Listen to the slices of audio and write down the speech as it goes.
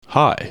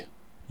Hi,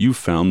 you've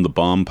found the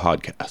Bomb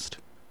Podcast.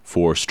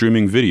 For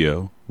streaming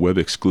video,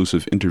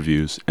 web-exclusive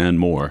interviews, and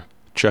more,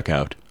 check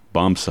out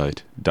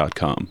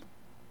bombsite.com.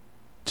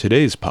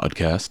 Today's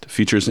podcast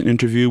features an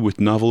interview with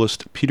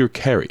novelist Peter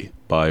Carey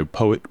by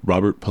poet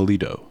Robert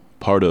Pulido,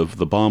 part of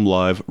the Bomb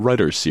Live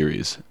Writers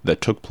Series that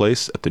took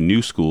place at the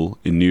New School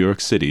in New York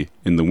City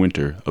in the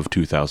winter of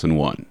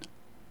 2001.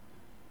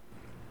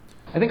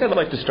 I think I'd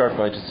like to start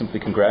by just simply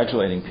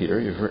congratulating Peter.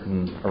 You've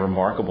written a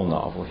remarkable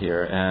novel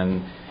here,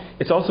 and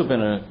it's also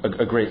been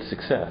a great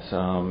success.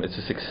 It's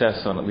a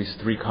success on at least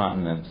 3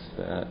 continents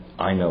that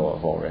I know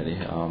of already,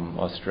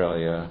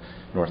 Australia,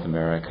 North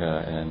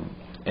America,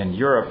 and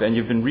Europe. And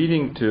you've been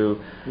reading to...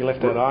 You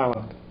left out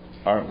Ireland.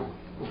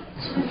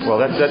 Well,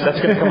 that's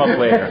going to come up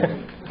later.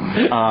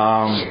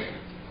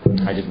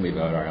 I didn't leave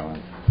out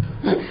Ireland.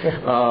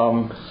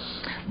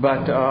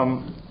 But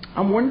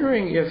I'm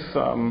wondering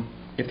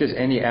if there's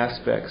any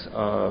aspects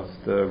of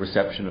the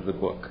reception of the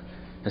book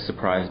has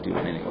surprised you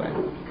in any way.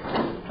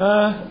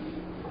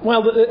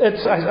 Well,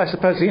 I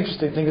suppose the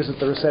interesting thing is that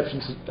the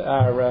receptions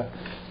are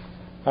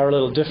a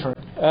little different.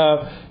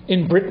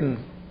 In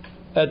Britain,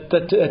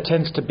 that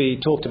tends to be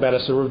talked about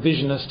as a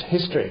revisionist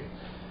history,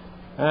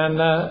 and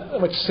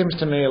which seems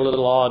to me a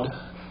little odd.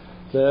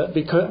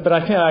 But I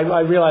think I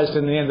realised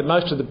in the end that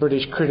most of the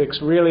British critics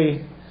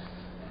really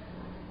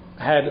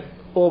had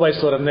always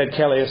thought of Ned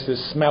Kelly as this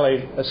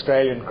smelly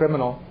Australian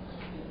criminal,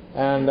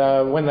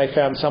 and when they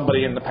found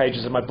somebody in the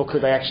pages of my book who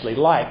they actually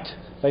liked,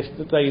 they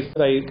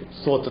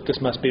thought that this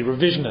must be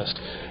revisionist.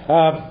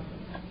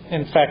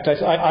 In fact,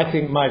 I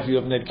think my view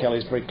of Ned Kelly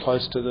is very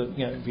close to the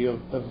view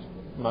of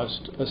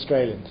most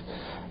Australians.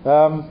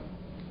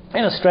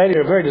 In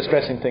Australia, a very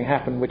distressing thing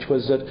happened, which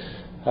was that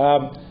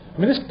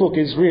this book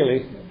is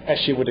really,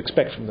 as you would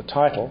expect from the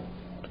title,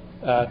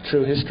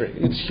 true history.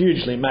 It's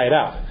hugely made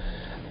up,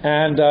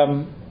 and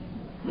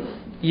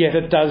yet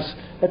it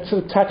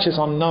sort of touches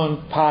on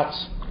known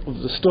parts of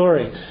the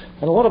story.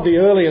 And a lot of the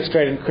early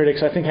Australian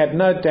critics, I think, had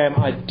no damn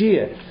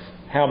idea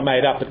how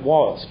made up it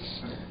was.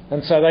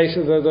 And so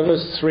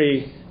those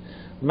 3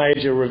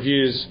 major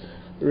reviews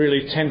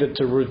really tended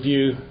to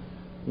review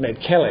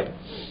Ned Kelly,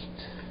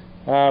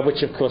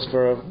 which, of course,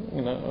 for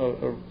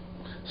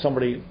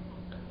somebody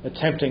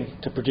attempting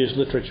to produce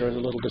literature is a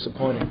little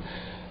disappointing.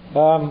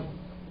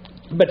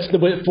 But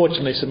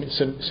fortunately,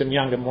 some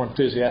younger, more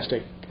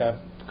enthusiastic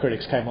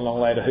critics came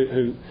along later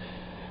who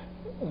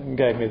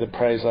gave me the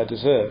praise I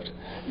deserved.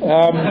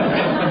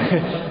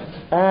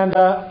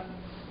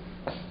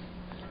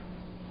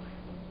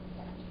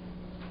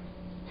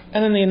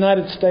 And in the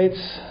United States,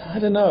 I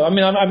don't know. I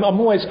mean,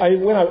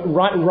 when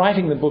I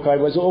writing the book, I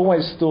was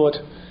always thought,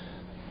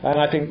 and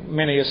I think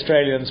many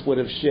Australians would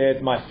have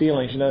shared my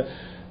feelings,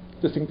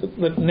 to think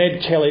that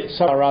Ned Kelly,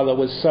 somehow or other,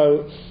 was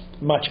so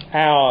much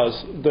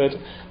ours that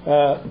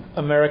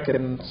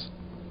American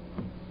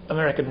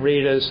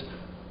readers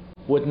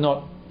would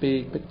not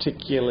be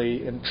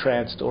particularly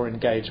entranced or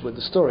engaged with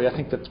the story. I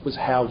think that was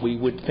how we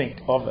would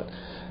think of it.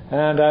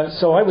 And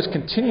so I was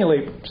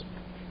continually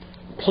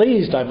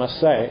pleased, I must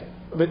say,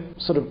 but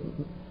sort of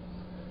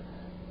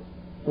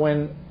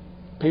when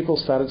people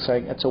started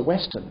saying it's a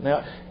Western.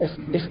 Now,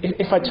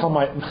 if I tell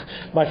my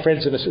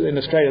friends in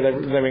Australia,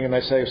 they ring and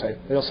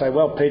they'll say,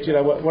 well, Pete,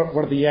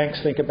 what do the Yanks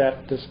think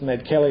about this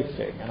Ned Kelly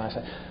thing? And I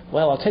say,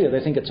 well, I'll tell you,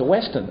 they think it's a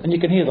Western, and you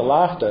can hear the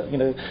laughter,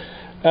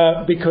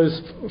 because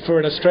for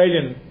an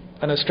Australian,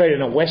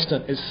 a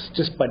Western is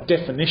just by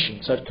definition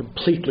so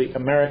completely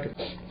American,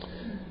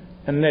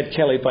 and Ned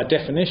Kelly by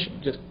definition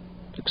just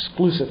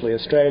exclusively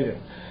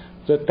Australian.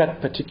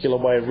 That particular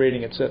way of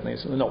reading it certainly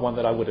is not one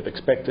that I would have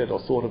expected or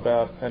thought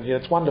about, and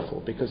yet it's wonderful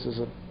because there's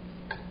a...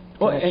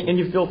 Well, and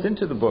you've built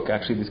into the book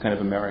actually these kind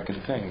of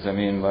American things. I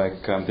mean, like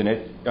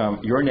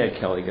your Ned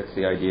Kelly gets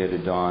the idea to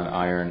don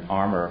iron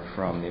armor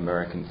from the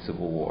American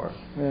Civil War,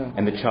 yeah.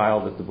 And the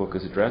child that the book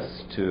is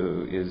addressed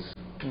to is,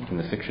 in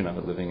the fiction of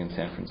it, living in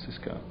San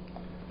Francisco.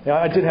 Yeah,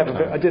 I did have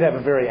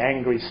a very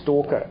angry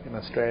stalker in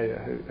Australia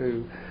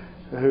who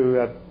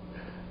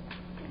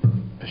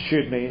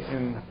pursued me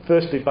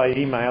firstly by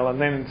email,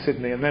 and then in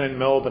Sydney, and then in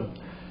Melbourne,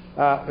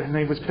 and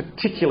he was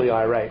particularly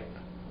irate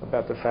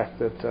about the fact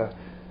that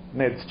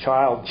Ned's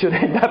child should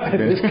end up in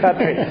this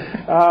country.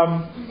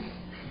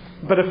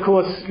 But of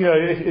course,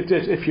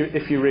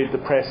 if you read the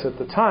press at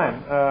the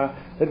time,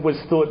 it was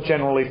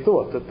generally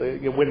thought that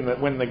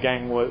when the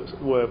gang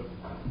were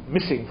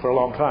missing for a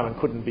long time and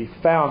couldn't be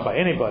found by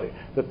anybody,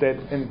 that they'd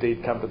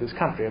indeed come to this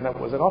country, and that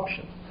was an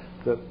option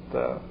that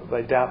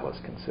they doubtless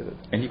considered.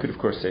 And he could, of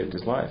course, saved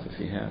his life if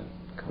he had.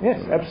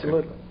 Yes,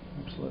 absolutely.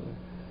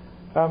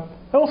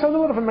 Also, there were a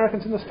lot of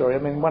Americans in the story. I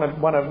mean, one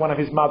of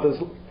his mother's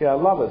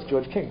lovers,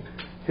 George King,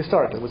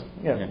 historically was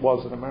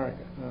an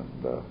American,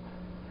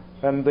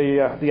 and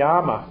the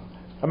armour.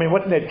 I mean,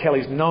 what Ned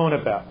Kelly's known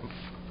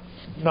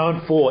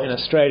for in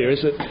Australia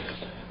is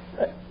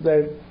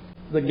that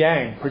the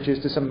gang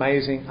produced this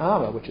amazing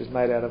armour, which is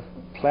made out of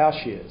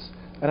ploughshares,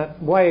 and it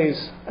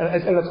weighs, and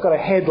it's got a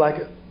head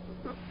like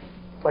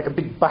a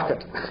big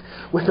bucket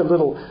with a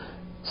little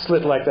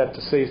slit like that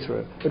to see through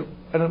it.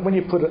 and when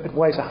you put it, it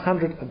weighs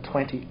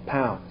 120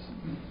 pounds.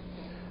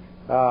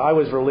 I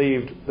was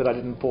relieved that I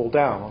didn't fall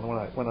down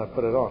when I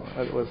put it on.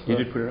 It was, you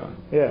did put it on?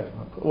 Yeah.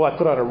 Well, I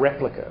put on a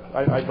replica.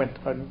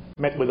 I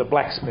met with a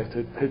blacksmith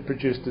who'd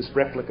produced this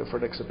replica for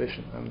an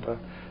exhibition, and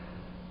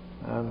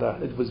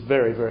it was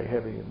very, very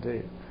heavy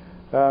indeed.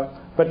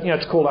 But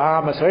it's called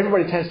armour, so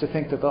everybody tends to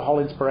think that the whole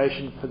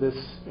inspiration for this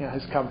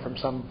has come from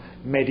some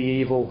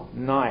medieval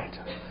knight.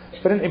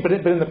 But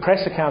in the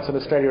press accounts in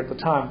Australia at the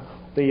time,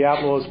 the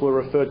outlaws were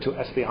referred to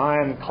as the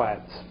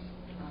ironclads.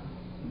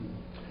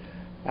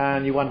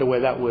 And you wonder where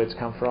that word's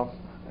come from.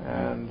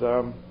 And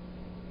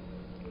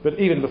but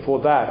even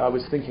before that, I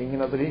was thinking,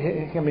 that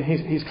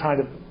he's trying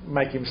to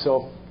make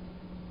himself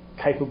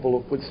capable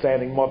of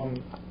withstanding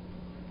modern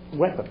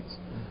weapons.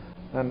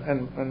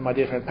 And my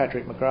dear friend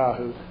Patrick McGrath,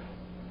 who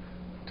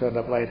turned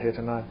up late here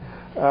tonight,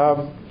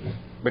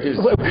 but he's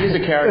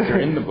a character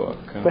in the book.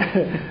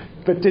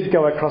 But did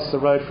go across the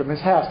road from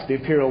his house to the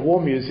Imperial War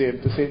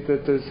Museum to see,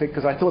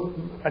 because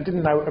I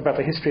didn't know about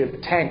the history of the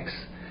tanks.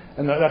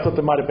 And I thought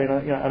there might have been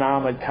an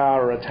armoured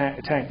car or a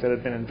tank that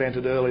had been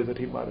invented early that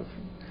he might have.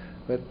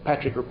 But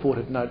Patrick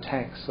reported no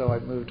tanks, so I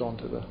moved on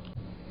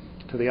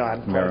to the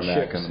ironclad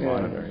Merrimack ships. And the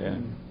Monitor, yeah.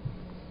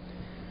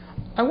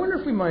 I wonder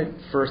if we might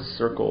first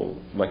circle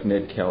like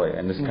Ned Kelly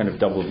and this kind of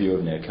double view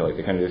of Ned Kelly,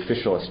 the kind of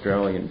official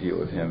Australian view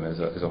of him as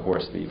a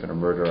horse thief and a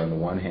murderer on the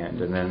one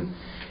hand, and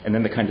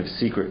then the kind of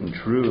secret and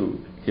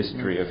true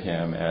history of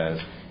him as,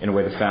 in a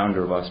way, the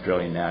founder of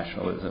Australian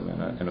nationalism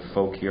and a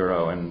folk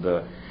hero, and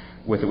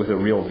with a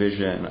real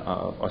vision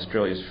of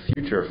Australia's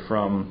future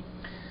from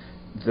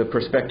the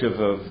perspective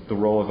of the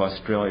role of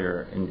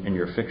Australia in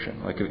your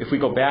fiction. Like if we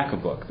go back a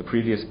book, the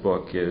previous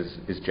book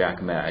is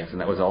Jack Maggs, and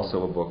that was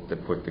also a book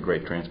that put the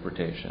great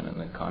transportation and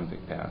the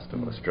convict past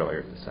of Australia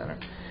at the center.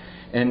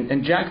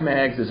 And Jack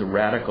Maggs is a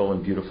radical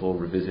and beautiful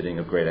revisiting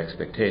of great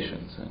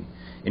expectations. And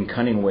in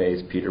cunning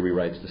ways, Peter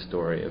rewrites the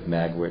story of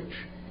Magwitch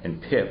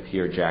and Pip,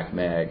 here Jack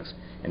Maggs,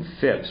 and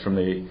Phipps from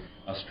the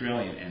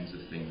Australian ends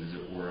of things, as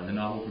it were. And the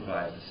novel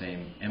provides the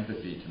same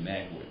empathy to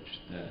Magwitch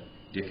that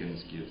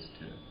Dickens gives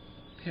to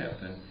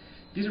Pip. And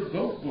these are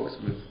both books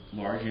with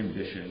large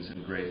ambitions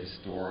and great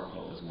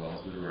historical as well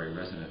as literary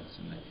resonance.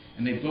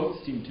 And they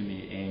both seem to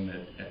me aim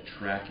at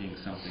tracking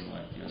something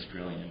like the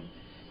Australian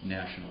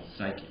national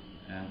psyche.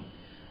 And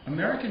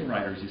American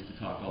writers used to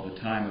talk all the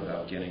time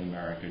about getting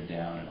America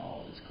down and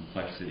all of its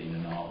complexity in a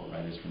novel,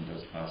 writers from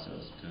Dos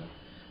Passos to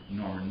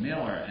Norman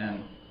Mailer.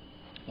 And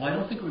well, I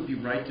don't think it would be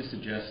right to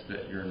suggest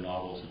that your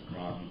novels have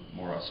grown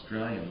more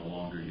Australian the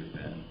longer you've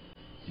been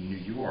in New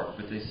York,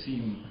 but they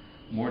seem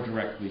more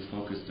directly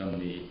focused on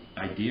the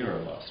idea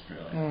of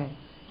Australia.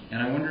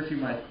 And I wonder if you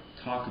might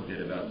talk a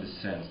bit about the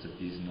sense that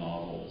these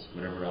novels,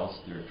 whatever else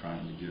they're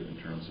trying to do in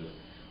terms of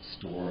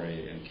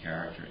story and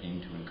character,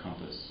 aim to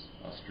encompass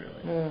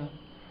Australia. Yeah.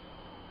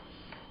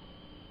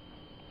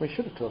 We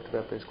should have talked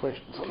about these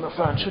questions on the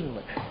phone, shouldn't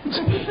we?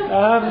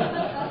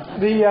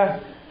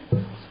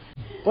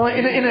 Well,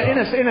 in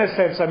a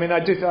sense, I mean, I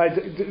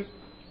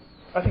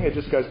think it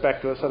just goes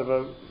back to a sort of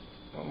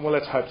well,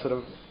 let's hope, sort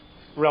of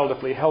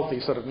relatively healthy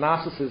sort of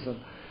narcissism,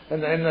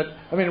 and that,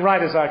 I mean,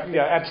 writers are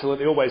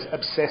absolutely always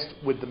obsessed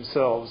with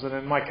themselves, and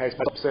in my case,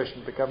 my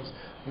obsession becomes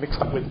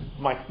mixed up with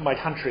my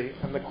country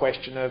and the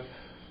question of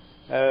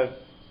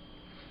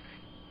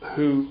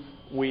who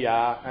we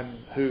are and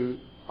who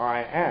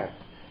I am.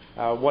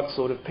 What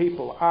sort of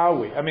people are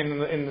we? I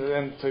mean,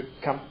 and to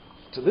come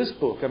to this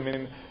book, I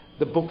mean,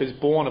 the book is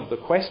born of the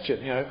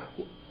question,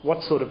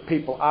 what sort of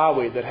people are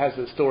we that has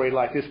a story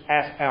like this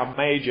as our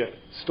major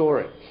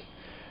story?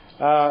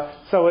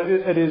 So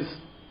it is,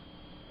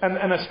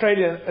 and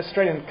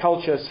Australian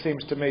culture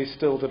seems to me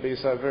still to be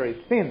so very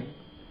thin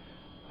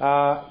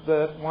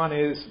that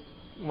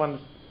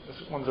one's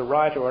a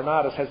writer or an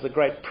artist has the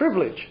great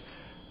privilege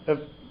of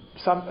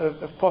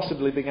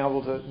possibly being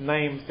able to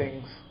name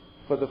things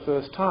for the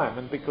first time.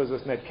 And because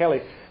as Ned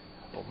Kelly,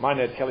 my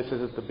Ned Kelly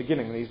says at the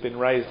beginning, that he's been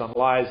raised on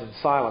lies and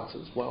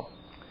silences. Well,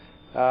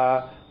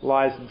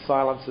 lies and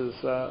silences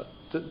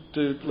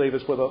do leave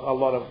us with a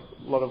lot of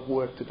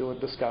work to do in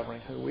discovering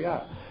who we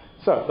are.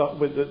 So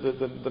with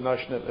the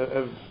notion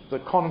of the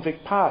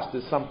convict past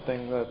is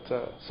something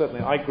that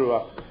certainly I grew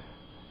up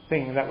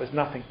thinking that was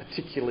nothing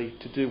particularly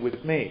to do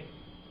with me.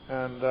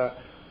 And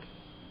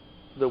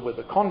there were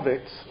the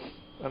convicts,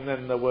 and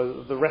then there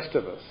were the rest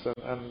of us.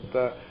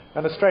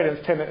 And Australians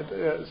tend,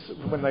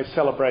 when they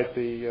celebrate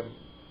the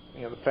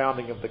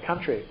founding of the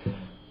country,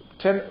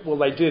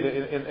 they did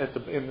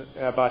in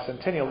our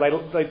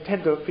bicentennial. They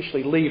tend to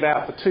officially leave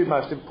out the two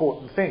most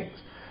important things.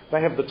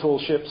 They have the tall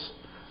ships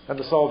and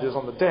the soldiers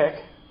on the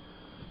deck,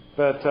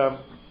 but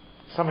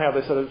somehow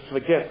they sort of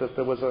forget that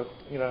there was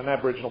an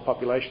Aboriginal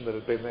population that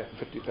had been there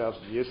for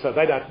 50,000 years, so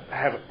they don't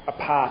have a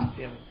part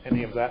in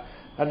any of that.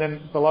 And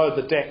then below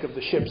the deck of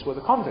the ships were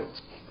the convicts,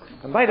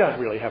 and they don't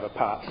really have a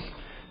part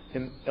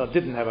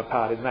didn't have a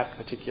part in that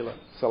particular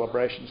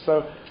celebration.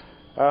 So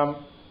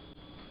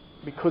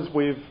because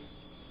we've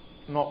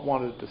not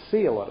wanted to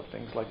see a lot of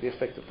things like the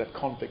effect that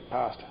convict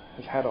past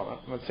has had on it,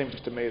 and it seems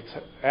to me it's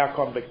our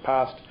convict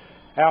past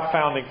our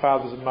founding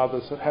fathers and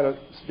mothers have had as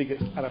big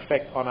an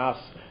effect on us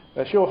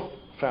as your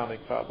founding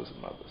fathers and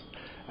mothers,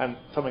 and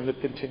something that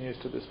continues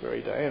to this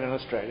very day. And in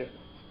Australia,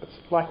 it's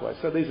likewise.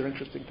 So these are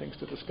interesting things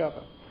to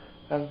discover,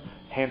 and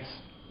hence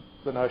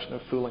the notion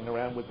of fooling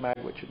around with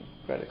Magwitch and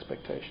Great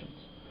Expectations,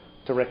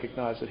 to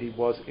recognise that he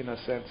was, in a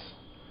sense,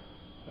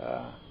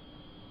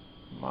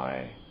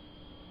 my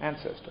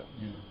ancestor.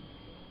 Yeah.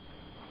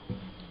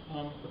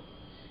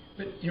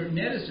 But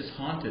Ned is just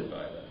haunted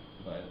by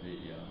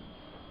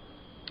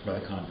the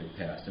convict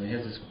past. I mean, he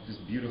has this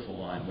beautiful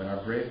line: "When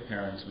our brave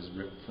parents was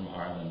ripped from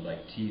Ireland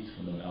like teeth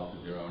from the mouth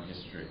of their own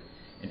history,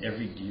 and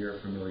every dear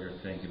familiar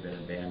thing had been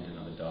abandoned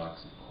on the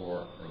docks of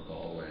Cork or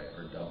Galway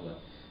or Dublin,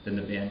 then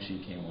the Banshee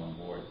came on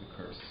board the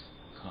cursed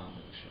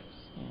convict ships."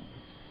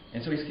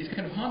 And so he's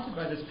kind of haunted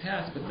by this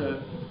past, but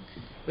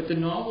the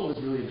novel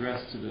is really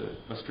addressed to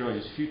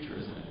Australia's future,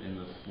 isn't it, in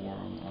the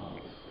form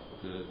of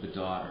the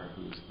daughter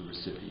who's the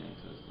recipient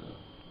of the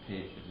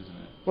page, isn't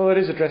it? Well, it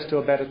is addressed to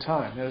a better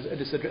time.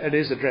 It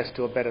is addressed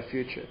to a better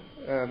future.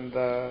 And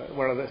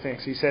one of the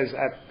things he says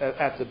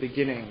at the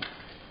beginning,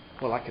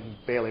 well, I can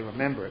barely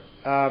remember it,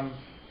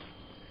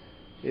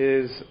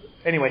 is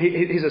anyway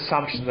his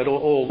assumption that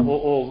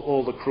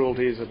all the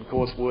cruelties and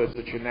coarse words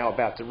that you're now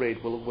about to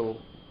read will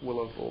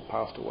have all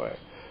passed away.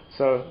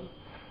 So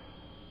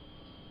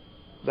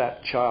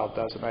that child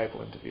does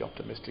enable him to be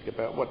optimistic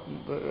about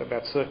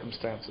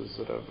circumstances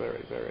that are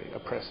very, very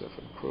oppressive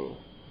and cruel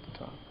at the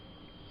time.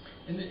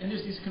 And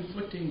there's these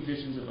conflicting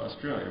visions of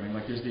Australia. I mean,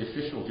 like there's the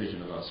official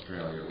vision of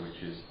Australia,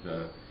 which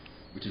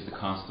is the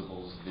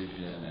constable's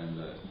vision and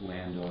the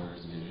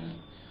landowner's vision,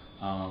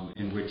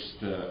 in which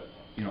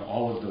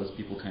all of those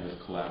people kind of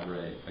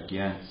collaborate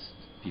against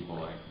people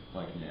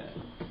like Ned.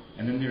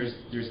 And then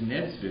there's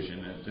Ned's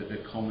vision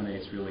that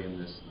culminates really in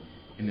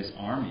this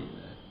army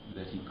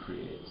that he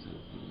creates at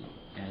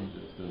the end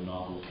of the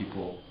novel.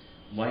 People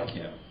like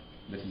him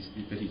that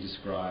he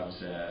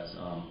describes as.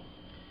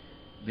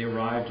 They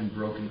arrived in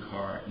broken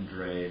cart and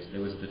drays.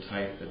 There was the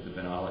type that the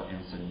Benalla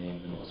ensign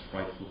named the most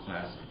frightful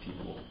class of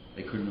people.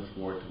 They couldn't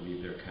afford to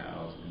leave their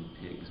cows and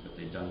pigs, but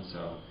they'd done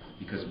so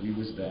because we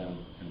was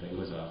them and they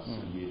was us,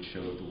 and we had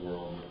showed the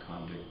world what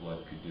convict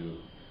blood could do.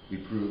 We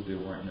proved there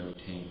weren't no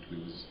taint. We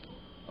was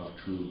of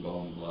true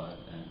bone blood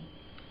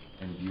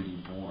and beauty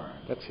born.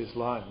 That's his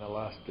line, the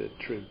last bit: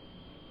 true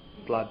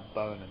blood,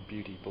 bone, and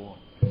beauty born.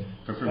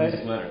 From his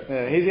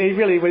letter. He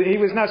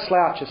was no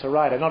slouch as a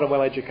writer, not a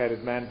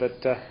well-educated man,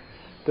 but.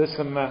 There's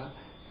some,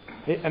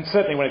 and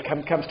certainly when it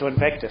comes to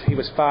invective, he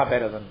was far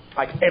better than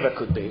I ever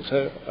could be.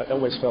 So I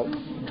always felt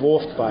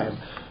dwarfed by him.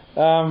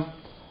 I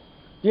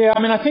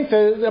think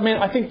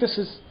this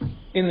is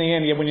in the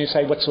end. When you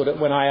say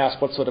when I ask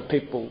what sort of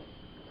people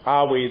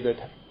are we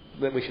that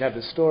we should have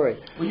this story.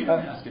 Well, you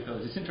didn't ask it though.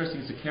 It's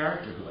interesting. It's a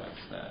character who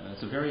asks that, and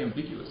it's a very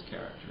ambiguous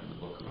character in the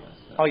book who asks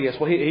that. Oh yes,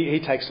 well he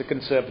takes a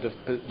conservative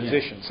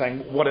position,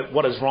 saying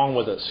what is wrong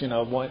with us?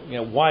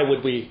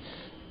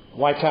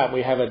 Why can't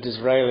we have a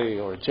Disraeli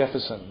or a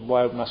Jefferson?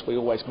 Why must we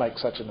always make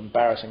such an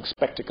embarrassing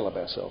spectacle of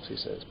ourselves, he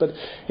says. But,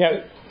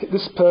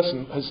 this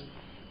person has...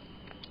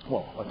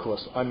 Well, of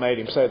course, I made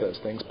him say those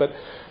things, but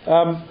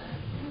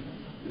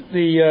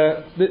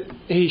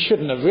he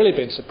shouldn't have really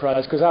been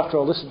surprised, because after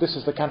all, this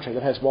is the country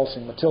that has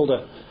Waltzing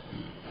Matilda.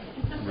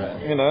 Right.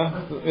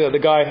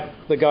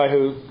 The guy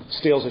who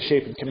steals a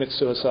sheep and commits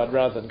suicide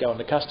rather than go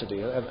into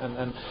custody,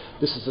 and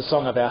this is the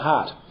song of our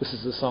heart. This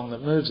is the song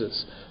that moves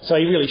us. So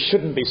he really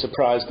shouldn't be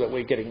surprised that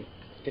we're getting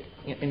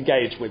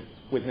engaged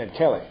with Ned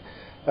Kelly.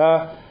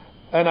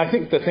 And I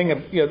think the thing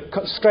of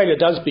Australia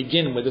does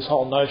begin with this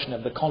whole notion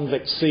of the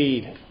convict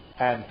seed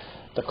and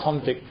the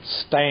convict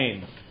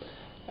stain,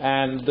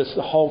 and the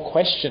whole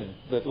question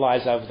that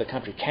lies over the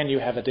country: can you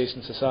have a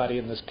decent society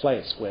in this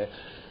place where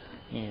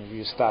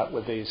you start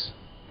with these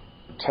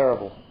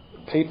terrible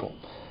people?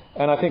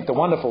 And I think the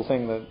wonderful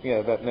thing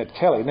that Ned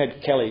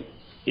Kelly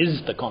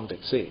is the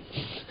convict seed,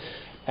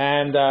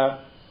 and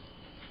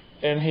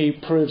he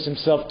proves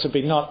himself to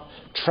be not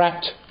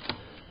trapped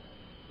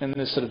in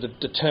this sort of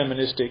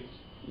deterministic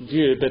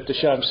view, but to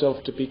show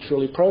himself to be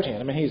truly protean.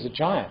 I mean, he's a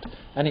giant,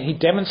 and he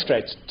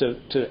demonstrates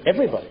to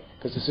everybody,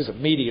 because this is a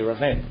media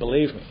event,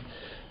 believe me,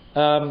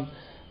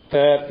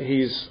 that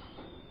he's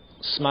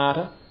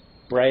smarter,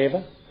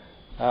 braver,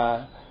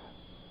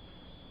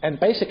 and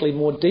basically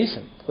more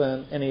decent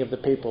than any of the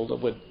people that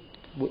would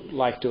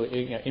like to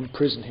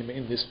imprison him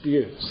in this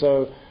view.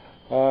 So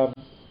I've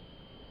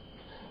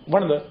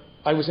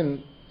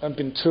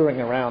been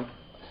touring around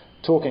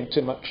talking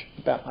too much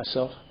about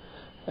myself,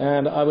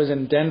 and I was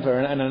in Denver,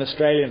 and an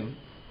Australian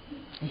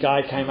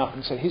guy came up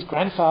and said his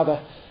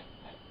grandfather,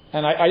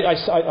 and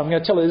I'm going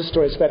to tell you this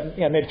story. It's about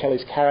Ned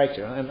Kelly's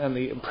character and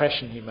the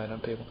impression he made on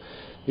people.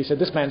 He said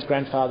this man's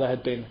grandfather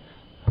had been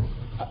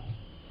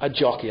a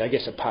jockey, I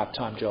guess a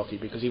part-time jockey,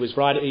 because he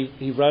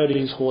rode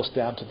his horse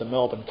down to the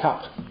Melbourne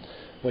Cup,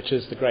 which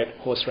is the great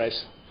horse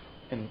race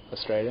in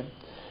Australia.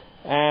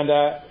 And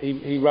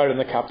he rode in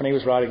the Cup, and he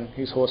was riding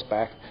his horse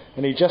back,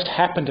 and he just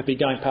happened to be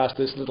going past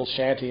this little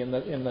shanty in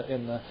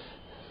the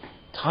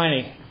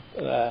tiny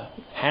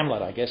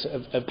hamlet, I guess,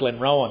 of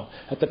Glenrowan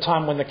at the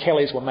time when the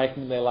Kellys were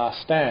making their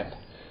last stand.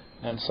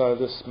 And so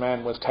this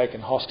man was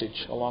taken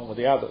hostage along with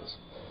the others.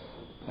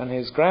 And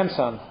his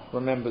grandson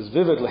remembers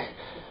vividly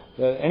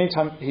that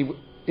anytime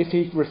if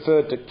he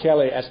referred to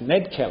Kelly as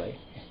Ned Kelly,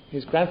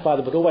 his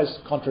grandfather would always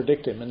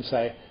contradict him and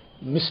say,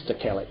 Mr.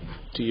 Kelly,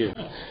 to you.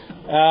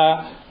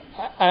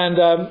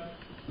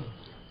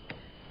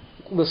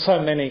 There's so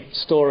many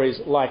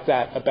stories like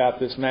that about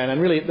this man.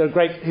 And really,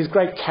 his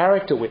great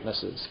character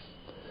witnesses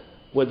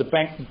were the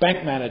bank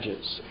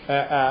managers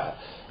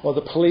or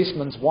the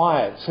policemen's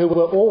wives, who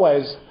were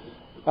always,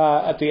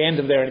 at the end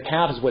of their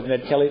encounters with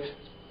Ned Kelly,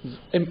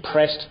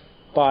 impressed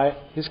by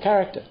his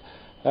character.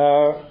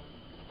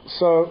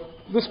 So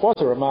this was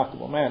a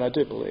remarkable man, I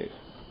do believe.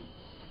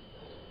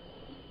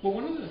 Well,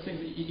 one of the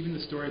things, even the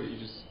story that you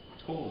just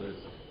told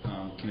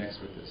connects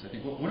with this. I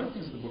think one of the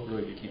things that the book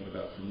really became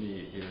about for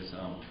me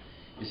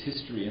is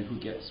history and who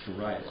gets to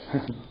write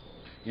it.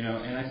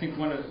 And I think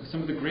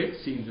some of the great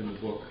scenes in the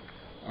book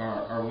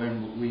are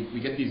when we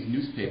get these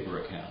newspaper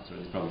accounts, or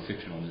these probably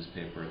fictional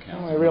newspaper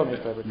accounts. Real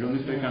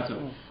newspaper accounts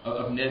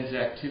of Ned's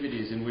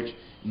activities, in which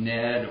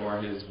Ned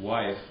or his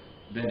wife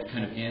then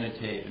kind of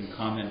annotate and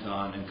comment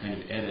on and kind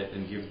of edit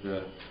and give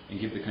the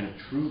kind of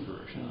true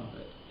version of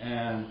it.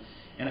 And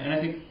I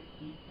think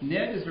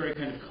Ned is very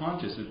kind of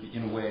conscious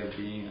in a way of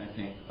being, I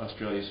think,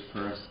 Australia's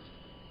first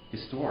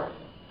historian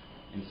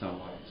in some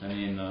ways. I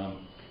mean,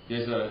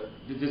 there's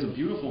a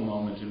beautiful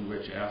moment in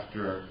which I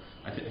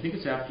think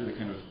it's after the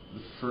kind of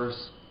the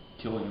first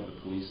killing of the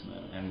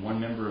policeman, and one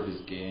member of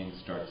his gang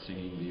starts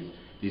singing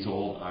these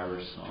old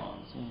Irish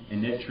songs,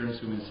 and Ned turns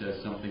to him and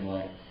says something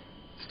like,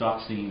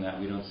 "Stop singing that.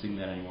 We don't sing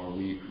that anymore.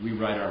 We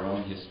write our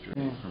own history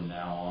from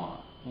now on."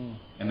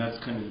 And that's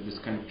kind of this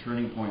kind of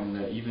turning point in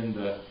that even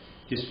the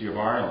history of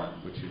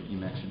Ireland, which you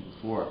mentioned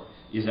before,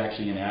 is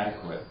actually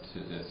inadequate to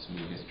this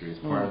new history. It's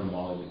part of the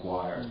Molly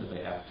Maguire that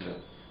they have to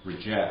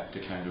reject to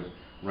kind of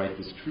write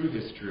this true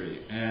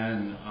history.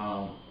 And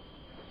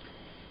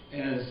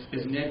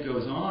as Ned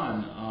goes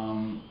on,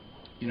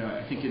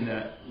 I think in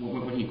that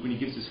when he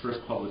gives his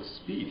first public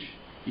speech,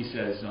 he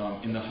says,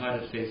 "In the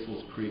hut at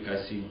Faithful's Creek,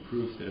 I see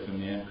proof that if a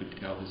man could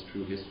tell his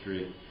true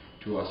history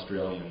to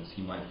Australians,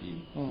 he might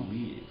be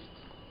believed."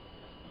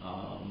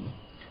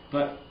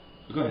 But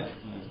go ahead.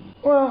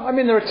 Well, I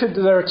mean, there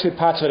are two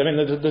parts of it. I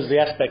mean, there's the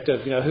aspect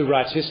of who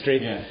writes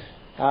history,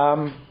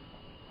 and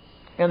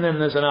then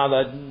there's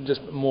another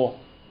just more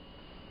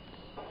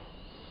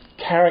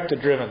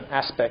character-driven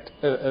aspect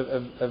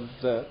of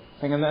the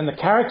thing, and then the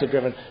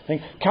character-driven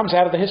thing comes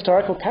out of the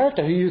historical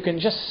character, who you can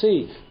just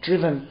see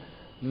driven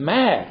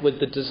mad with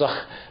the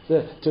desire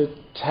to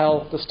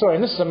tell the story.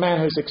 And this is a man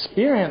whose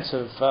experience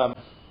of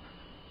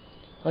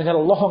he had a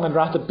long and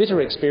rather bitter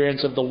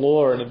experience of the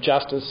law and of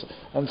justice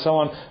and so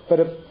on,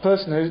 but a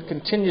person who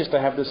continues to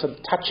have this sort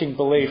of touching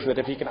belief that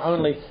if he can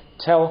only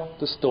tell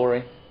the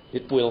story,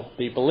 it will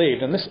be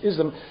believed. And this is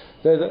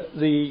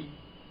the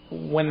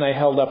when they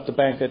held up the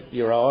bank at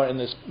Euroa in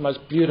this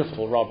most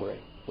beautiful robbery,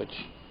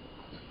 which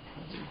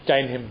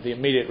gained him the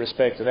immediate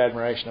respect and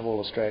admiration of all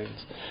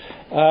Australians.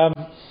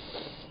 And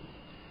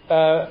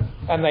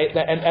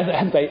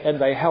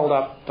they held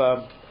up.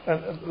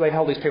 They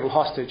held these people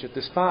hostage at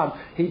this farm.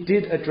 He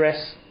did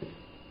address,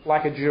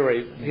 like a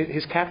jury,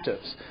 his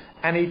captives,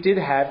 and he did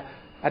have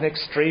an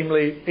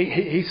extremely.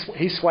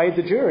 He swayed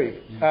the jury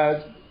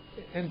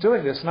in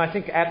doing this, and I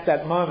think at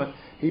that moment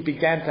he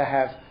began to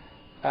have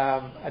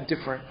a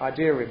different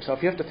idea of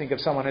himself. You have to think of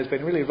someone who's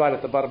been really right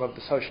at the bottom of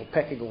the social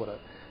pecking order.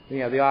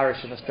 The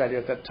Irish in Australia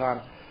at that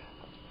time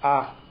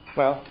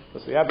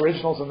there's the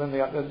Aboriginals and then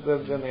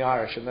the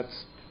Irish, and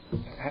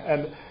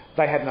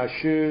they had no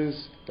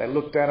shoes. They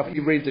looked down. If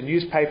you read the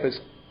newspapers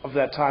of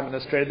that time in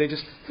Australia, they're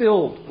just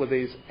filled with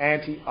these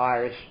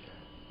anti-Irish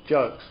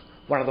jokes.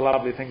 One of the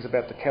lovely things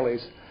about the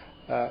Kellys'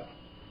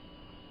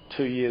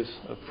 2 years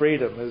of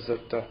freedom is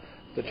that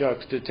the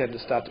jokes do tend to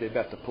start to be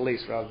about the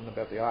police rather than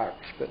about the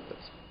Irish, but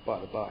that's by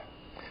the by.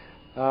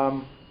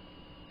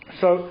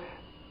 So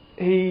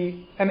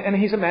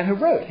he's a man who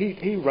wrote.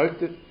 He wrote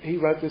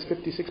this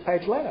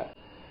 56-page letter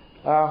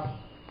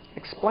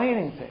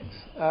explaining things.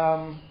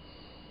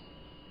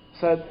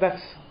 So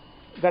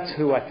that's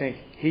who I think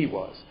he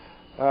was.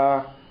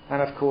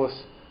 And of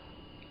course,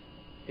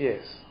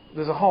 yes,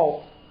 there's a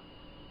whole,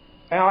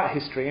 our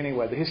history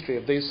anyway, the history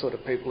of these sort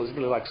of people is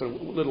really like sort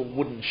of little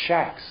wooden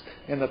shacks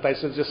in that they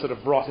just sort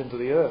of rot into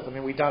the earth. I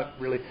mean, we don't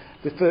really,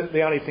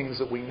 the only things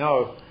that we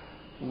know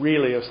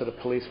really are sort of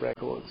police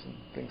records and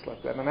things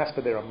like that. And as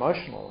for their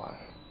emotional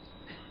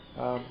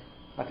life,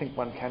 I think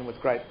one can, with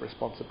great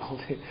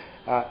responsibility,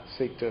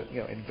 seek to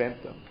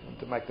invent them and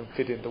to make them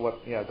fit into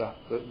what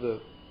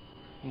the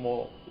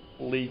more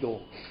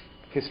legal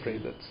history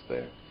that's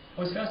there. I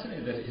was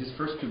fascinated that his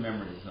first two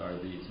memories are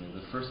these.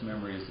 The first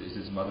memory is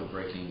his mother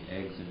breaking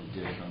eggs in a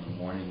dish on the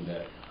morning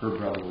that her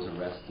brother was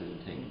arrested and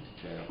taken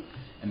to jail.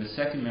 And the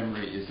second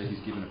memory is that he's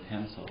given a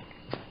pencil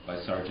by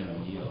Sergeant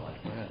O'Neill, I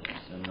think it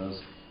is. And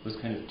those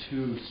kind of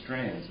two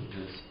strands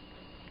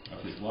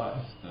of his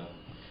life,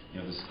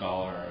 the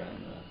scholar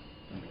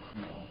and the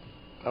criminal.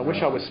 I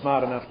wish I was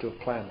smart enough to have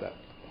planned that.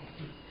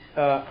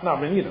 No,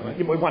 I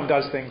mean, one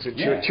does things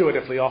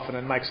intuitively often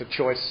and makes a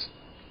choice,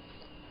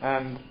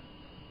 and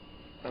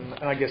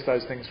I guess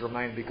those things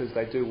remain because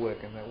they do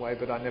work in that way.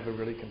 But I never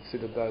really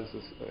considered those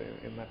as,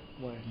 in that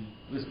way.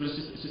 But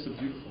it's just a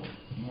beautiful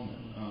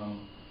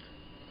moment.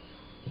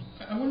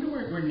 I wonder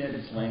where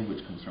Ned's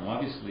language comes from.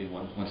 Obviously,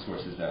 one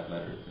source is that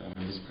letter. I'm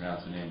going to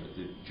mispronounce the name, but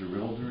the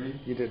Jerilderie?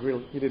 You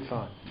did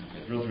fine.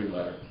 Okay, Jerilderie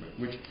letter,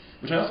 which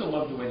I also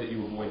love the way that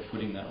you avoid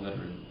putting that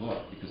letter in the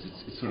book, because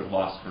it's sort of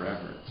lost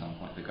forever at some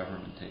point. The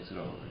government takes it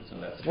over, so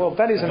that's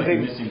that is like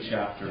indeed a missing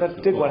chapter.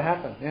 That did what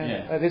happened.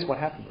 Yeah, that is what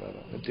happened, brother.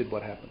 It did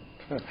what happened.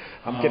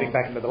 I'm getting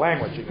back into the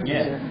language again.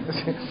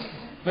 Yeah.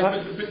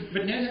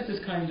 But Ned has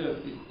this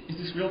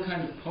real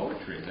kind of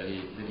poetry that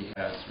he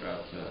has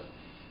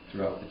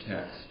throughout the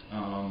text.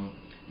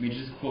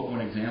 Just to quote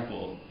one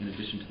example, in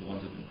addition to the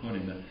ones I've been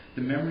quoting,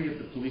 the memory of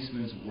the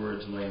policeman's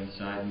words lay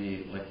inside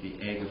me like the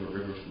egg of a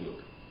river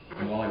fluke.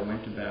 And while I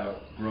went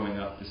about growing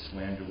up, the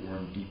slander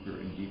wormed deeper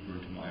and deeper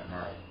into my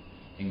heart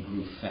and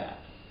grew fat.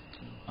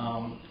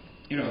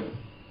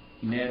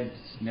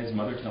 Ned's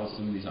mother tells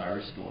some of these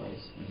Irish stories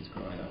when he's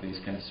growing up, and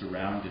he's kind of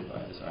surrounded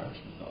by this Irish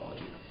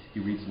mythology. He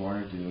reads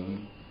Lorna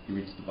Doone, he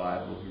reads the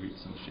Bible, he reads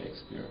some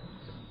Shakespeare.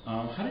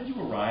 How did you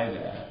arrive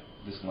at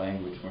this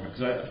language for him?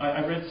 Because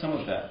I read some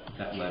of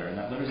that letter, and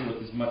that letter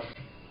is much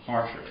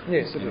harsher.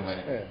 Yes, it is.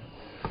 Yeah.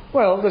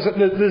 Well, there's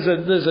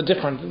a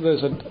different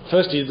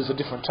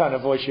tone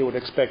of voice you would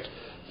expect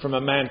from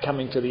a man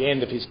coming to the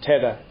end of his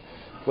tether,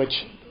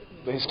 which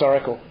the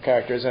historical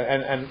character is,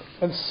 and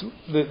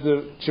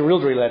the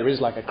Jerilderie letter is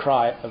like a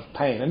cry of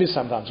pain, and is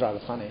sometimes rather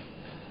funny,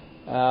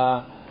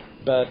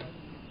 but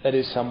it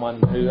is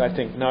someone who I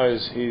think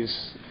knows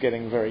he's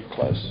getting very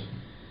close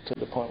to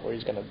the point where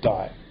he's going to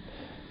die.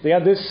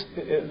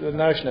 The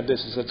notion of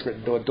this is it's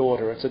written to a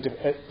daughter.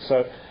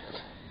 So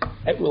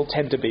it will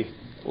tend to be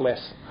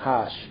less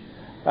harsh.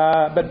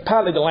 But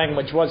partly the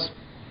language was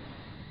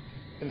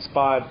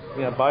inspired,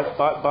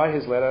 by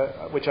his letter,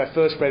 which I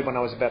first read when I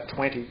was about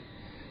 20,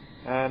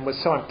 and was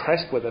so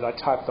impressed with it, I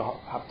typed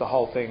up the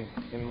whole thing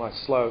in my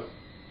slow,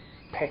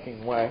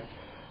 pecking way.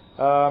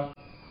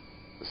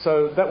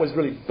 So that was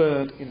really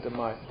burned into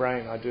my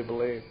brain, I do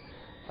believe.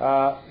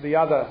 The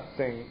other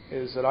thing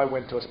is that I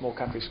went to a small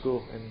country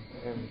school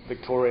in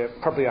Victoria,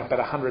 probably about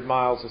 100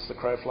 miles as the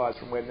crow flies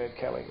from where Ned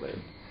Kelly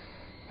lived.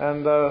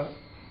 And a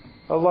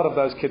lot of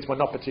those kids were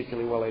not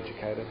particularly well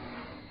educated.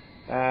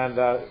 And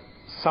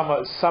some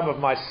of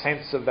my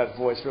sense of that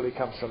voice really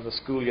comes from the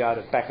schoolyard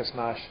at Bacchus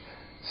Marsh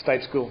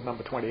State School,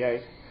 number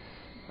 28.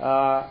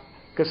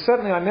 Because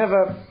certainly I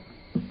never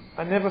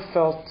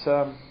felt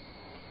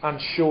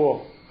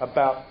unsure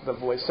about the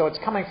voice. So it's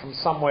coming from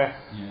somewhere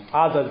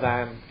other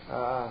than,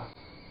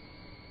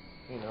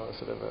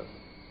 sort of a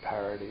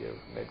parody of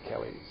Ned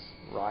Kelly's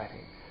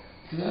writing.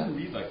 It doesn't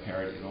read like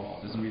parody at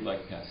all. It doesn't read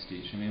like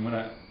pastiche. I mean, when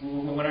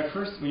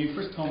you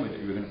first told me that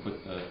you were going to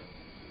put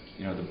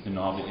the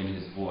novel in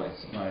his voice,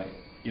 my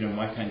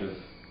kind of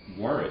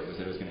worry was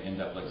that it was going to end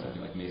up like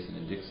something like Mason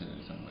and Dixon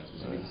in some ways. It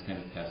was going to be this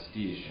kind of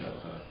pastiche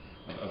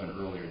of an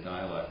earlier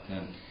dialect,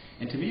 and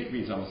to me it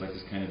reads almost like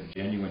this kind of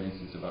genuine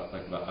instance about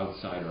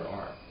outsider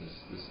art.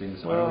 This thing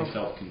that's utterly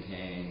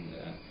self-contained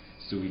and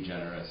sui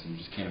generis, and you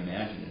just can't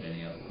imagine it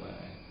any other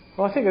way.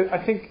 Well, I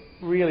think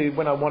really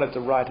when I wanted to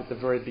write at the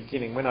very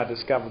beginning, when I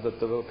discovered that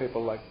there were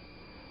people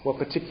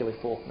particularly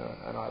Faulkner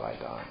and I Lay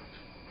Dying,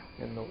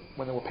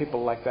 when there were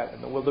people like that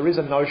in the world, there is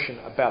a notion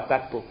about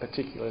that book,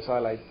 particularly as I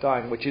Lay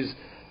Dying, which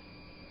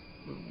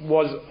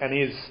was and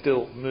is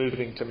still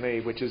moving to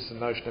me, which is the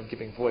notion of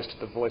giving voice to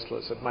the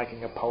voiceless, of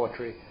making a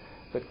poetry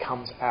that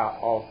comes out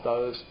of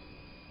those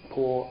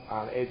poor,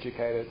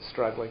 uneducated,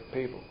 struggling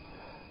people.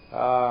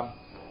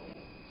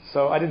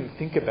 So I didn't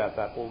think about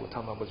that all the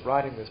time I was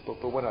writing this book,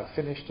 but when I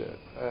finished it,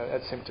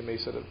 it seemed to me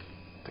sort of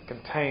to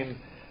contain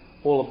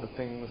all of the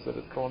things that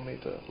had drawn me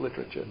to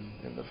literature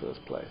in the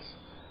first place.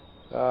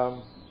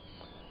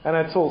 And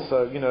it's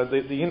also,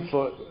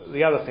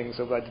 the other things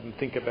that I didn't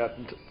think about,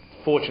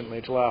 fortunately,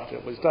 until after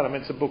it was done. I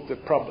mean, it's a book that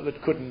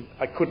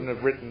I couldn't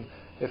have written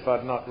if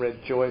I'd not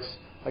read Joyce.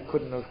 I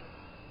couldn't have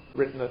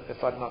written it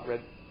if I'd not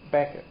read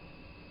Beckett,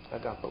 I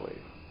don't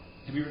believe.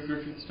 Have you read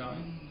Gertrude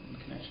Stein in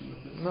connection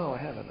with this? No, I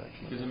haven't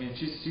actually. Because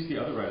she's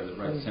the other writer that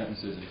writes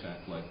sentences, in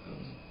fact, like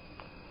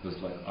those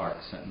like arc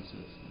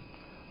sentences.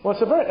 Well,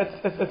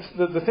 it's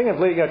the thing of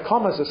leaving out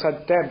commas is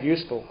so damn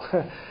useful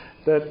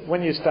that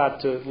when you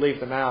start to leave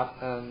them out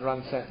and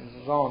run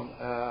sentences on,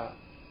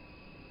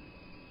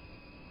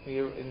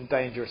 you're in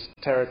dangerous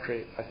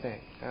territory, I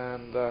think.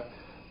 And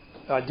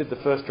I did the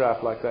first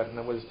draft like that, and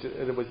it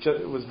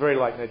was very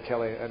like Ned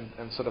Kelly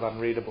and sort of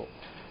unreadable.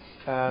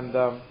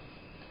 And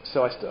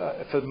so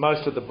for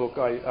most of the book,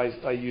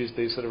 I used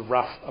these sort of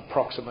rough,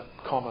 approximate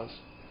commas.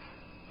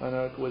 And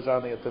it was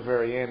only at the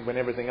very end, when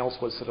everything else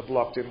was sort of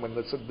locked in, when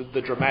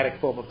the dramatic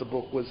form of the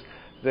book was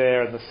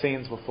there and the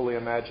scenes were fully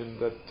imagined,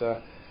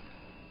 that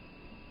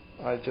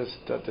I just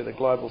did a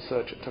global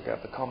search and took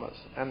out the commas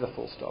and the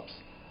full stops.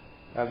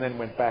 and then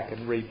went back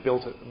and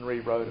rebuilt it and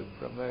rewrote it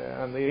from there.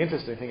 And the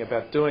interesting thing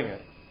about doing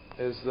it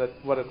is that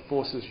what it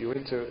forces you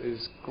into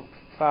is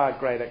far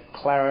greater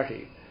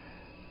clarity.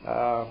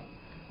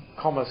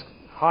 Commas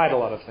hide a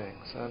lot of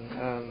things,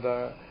 and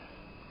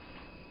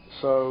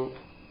so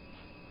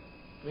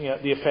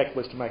the effect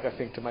was to make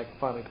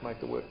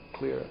the work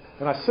clearer.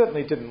 And I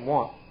certainly didn't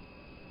want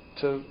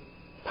to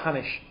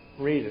punish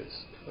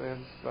readers.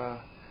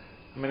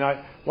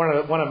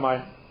 One of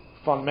my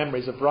fond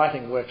memories of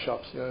writing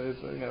workshops, is,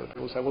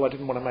 people say, "Well, I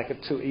didn't want to make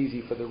it too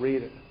easy for the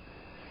reader."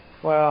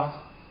 Well,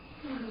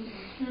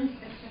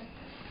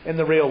 in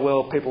the real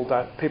world, people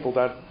don't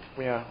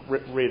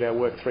read our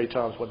work 3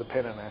 times with a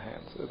pen in their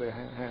hands.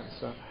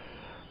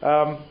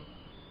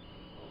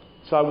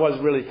 So I was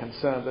really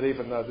concerned that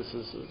even though this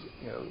is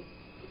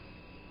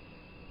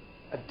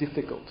a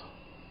difficult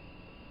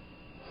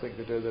thing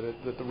to do,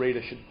 that the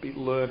reader should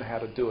learn how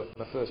to do it in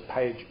the first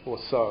page or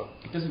so.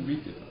 It doesn't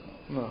read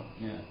difficult. No.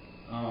 Yeah.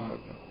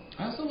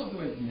 I also love the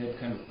way Ned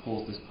kind of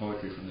pulls this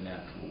poetry from the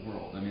natural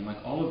world. I mean,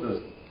 like all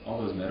those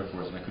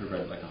metaphors, and I could have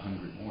read like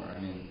 100 more. I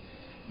mean,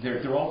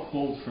 they're all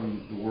pulled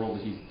from the world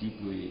that he's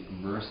deeply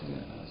immersed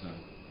in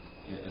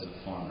as a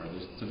farmer.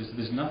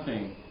 There's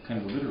nothing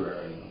kind of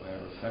literary in a way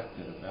or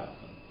affected about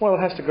them. Well, it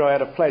has to grow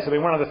out of place. I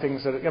mean, one of the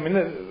things that if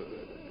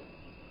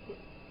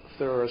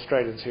there are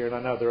Australians here, and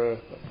I know there are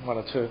 1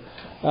 or 2.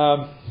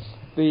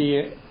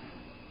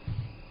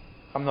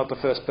 I'm not the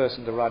first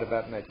person to write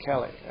about Ned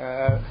Kelly,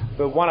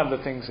 but one of the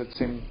things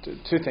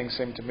two things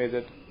seemed to me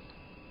that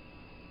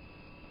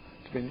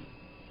have been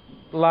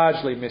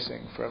largely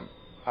missing from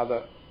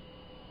other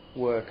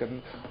work,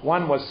 and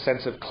one was a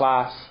sense of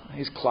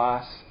his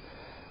class,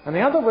 and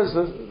the other was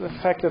the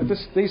fact that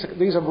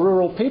these are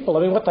rural people. I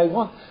mean, what they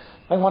want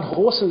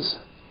horses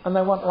and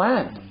they want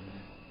land,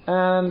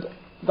 and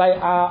they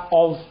are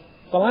of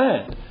the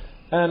land,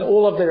 and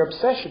all of their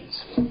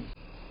obsessions,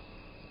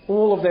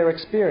 all of their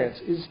experience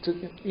is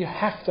you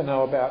have to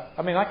know about.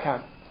 I mean, I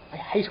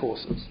hate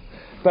horses,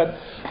 but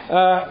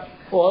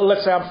or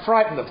let's say I'm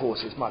frightened of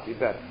horses might be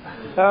better,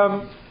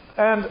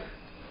 and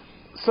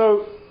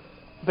so.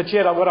 But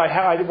yet,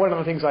 one of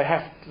the things I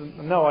have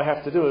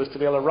to do is to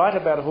be able to write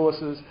about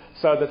horses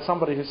so that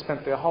somebody who's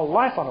spent their whole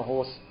life on a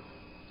horse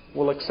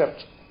will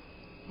accept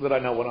that I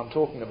know what I'm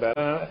talking about,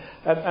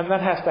 and that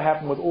has to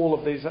happen with all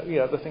of these,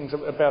 the things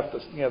about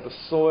the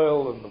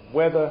soil and the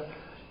weather,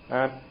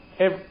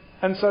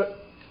 and so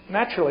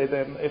naturally,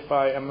 then, if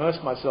I immerse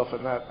myself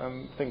in that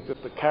and think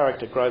that the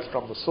character grows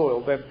from the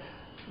soil,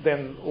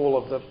 then all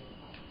of the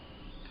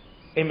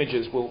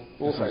images will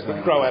also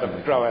grow out of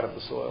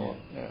the soil.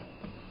 Yeah.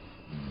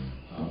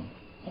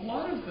 A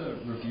lot of the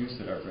reviews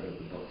that I've read of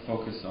the book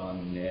focus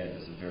on Ned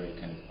as a very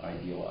kind of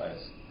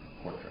idealized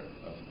portrait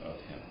of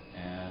him,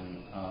 and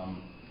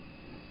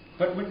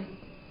but when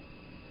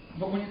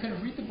you kind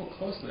of read the book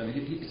closely, I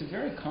mean, it's a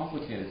very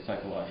complicated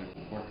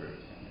psychological portrait of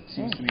him. It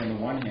seems to me, on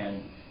the one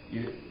hand,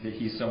 that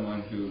he's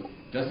someone who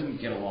doesn't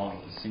get along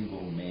with a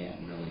single man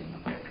really in the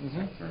book,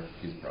 except for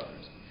his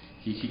brothers.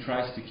 He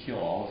tries to kill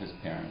all of his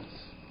parents,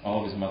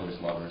 all of his mother's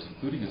lovers,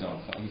 including his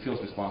own father. He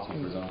feels responsible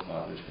for his own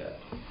father's death.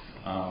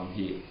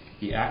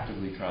 He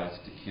actively tries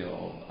to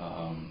kill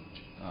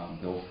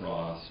Bill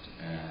Frost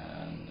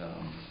and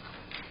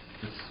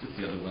what's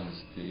the other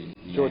ones?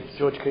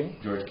 George King.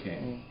 George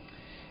King.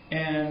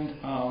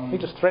 And he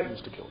just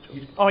threatens to kill George.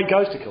 He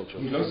goes to kill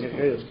George. He goes to kill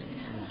George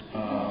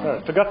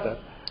King. Forgot that.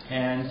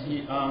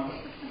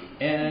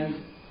 And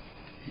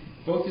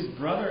both his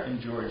brother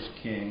and George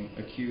King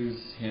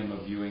accuse him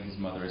of viewing his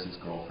mother as his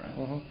girlfriend.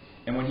 Mm-hmm.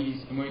 And when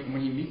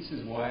he meets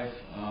his wife,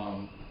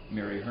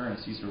 Mary Hearn,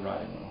 sees her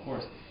riding on a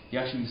horse, he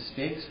actually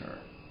mistakes her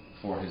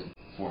for his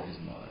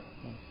mother.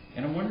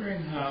 And I'm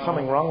wondering how...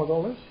 Something wrong with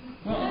all this?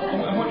 Well,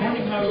 I'm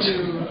wondering how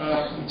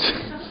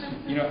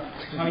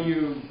how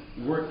you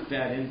work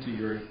that into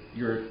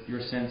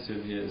your sense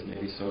of his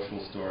maybe social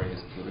story,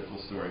 his political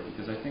story,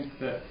 because I think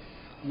that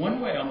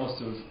one way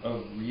almost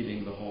of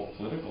reading the whole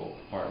political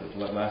part of the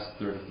last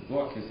third of the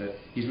book is that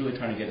he's really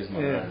trying to get his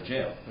mother out of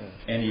jail,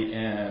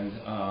 and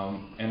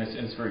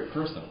it's very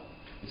personal.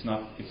 It's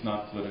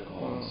not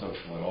political and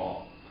social at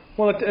all.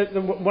 Well,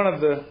 one of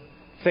the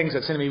things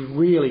that seemed to me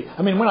really...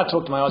 I mean, when I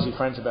talk to my Aussie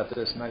friends about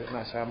this, and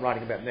I say I'm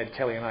writing about Ned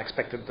Kelly, and I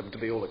expected them to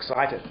be all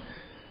excited.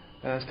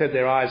 And instead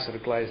their eyes sort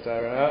of glazed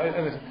over.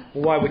 And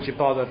why would you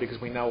bother? Because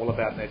we know all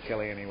about Ned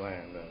Kelly anyway.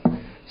 And,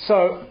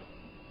 so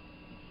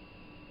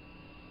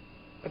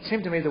it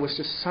seemed to me there was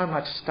just so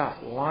much stuff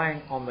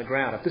lying on the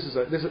ground. If this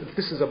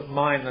is a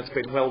mine that's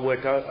been well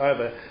worked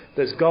over,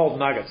 there's gold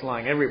nuggets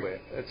lying everywhere,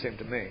 it seemed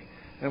to me.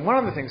 And one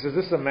of the things is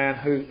this is a man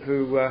who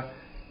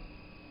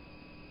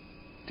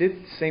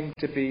did seem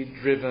to be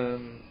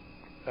driven,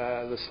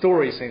 the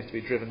story seems to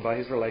be driven by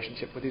his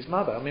relationship with his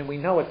mother. I mean, we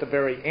know at the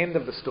very end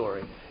of the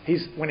story,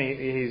 he's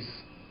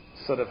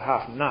sort of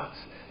half nuts,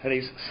 and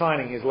he's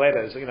signing his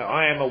letters,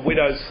 I am a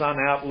widow's son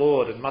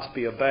outlawed and must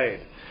be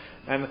obeyed.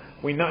 And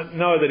we know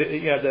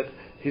that that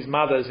his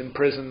mother's in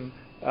prison,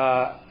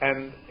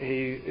 and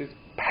he is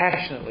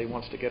passionately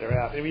wants to get her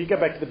out. If you go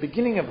back to the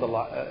beginning of the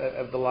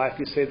life,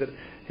 you see that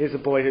here's a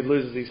boy who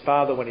loses his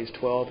father when he's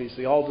 12. He's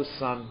the oldest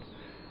son.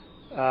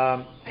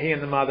 He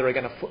and the mother are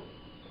going to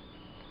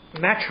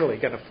naturally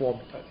going to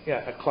form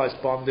a close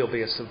bond. There'll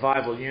be a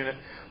survival unit.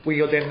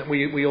 We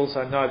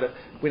also know that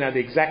we know the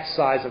exact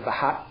size of the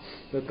hut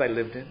that they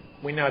lived in.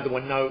 We know there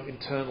were no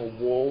internal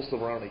walls. There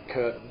were only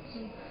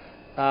curtains.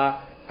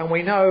 And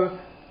we know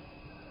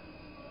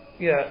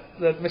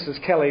that Mrs.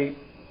 Kelly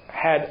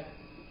had,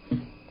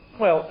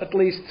 well, at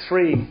least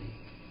 3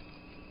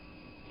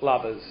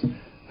 lovers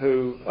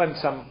and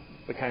some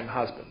became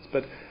husbands.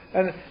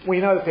 And we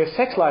know that their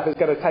sex life is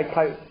going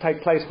to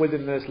take place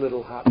within this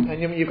little hut.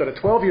 And you've got a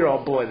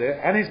 12-year-old boy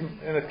there and he's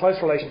in a close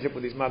relationship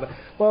with his mother.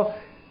 Well,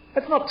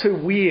 it's not too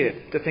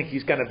weird to think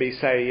he's going to be,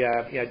 say,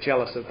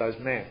 jealous of those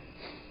men.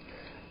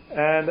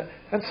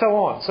 And so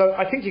on. So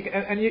I think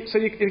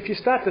if you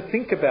start to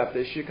think about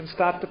this, you can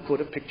start to put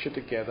a picture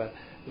together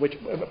which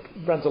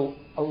runs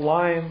a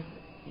line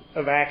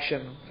of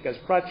action that goes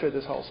right through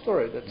this whole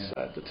story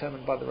that's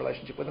determined by the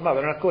relationship with the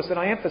mother. And of course then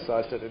I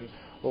emphasised it in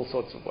all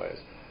sorts of ways.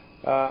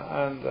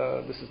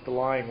 This is the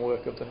lying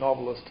work of the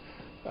novelist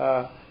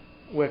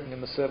working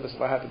in the service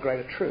of, I hope, a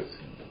greater truth.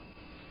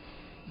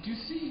 Do you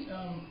see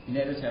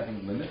Ned as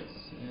having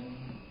limits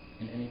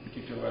in any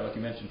particular way? Like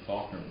you mentioned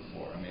Faulkner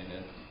before. I mean,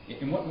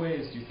 in what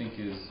ways do you think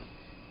is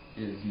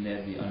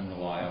Ned the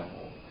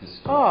unreliable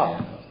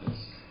historian of this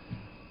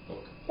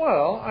book?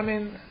 Well, I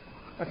mean,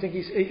 I think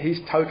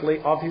he's totally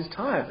of his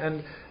time.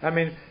 And I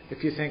mean,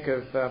 if you think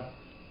of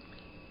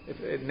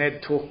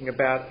Ned talking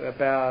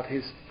about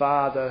his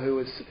father, who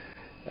was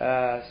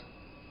a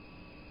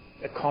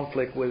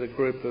conflict with a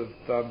group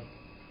of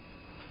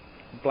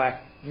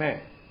black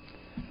men.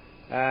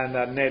 And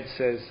Ned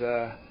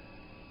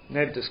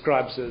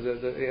describes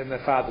and the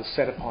father's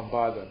set upon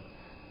by them.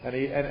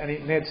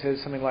 And Ned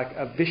says something like,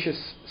 a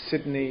vicious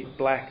Sydney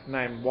black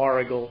named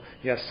Warrigal,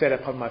 set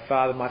upon my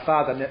father. My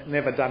father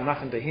never done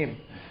nothing to him.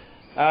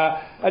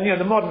 And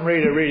the modern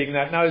reader reading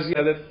that knows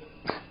that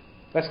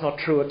that's not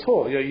true at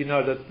all. You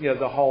know that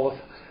the whole of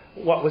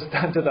what was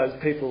done to those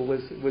people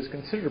was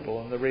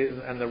considerable, and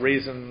the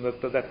reason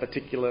that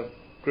particular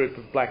group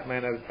of black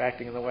men are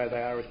acting in the way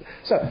they are.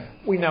 So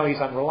we know he's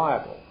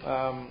unreliable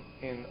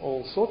in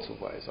all sorts of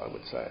ways, I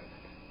would say,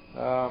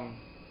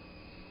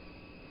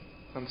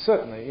 and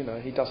certainly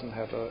he doesn't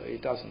have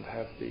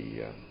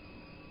the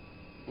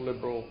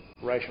liberal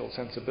racial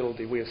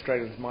sensibility we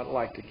Australians might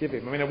like to give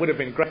him. I mean, it would have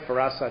been great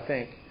for us, I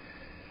think,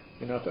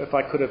 if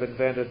I could have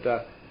invented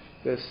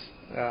this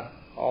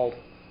old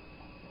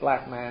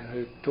black man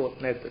who taught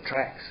Ned the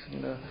tracks,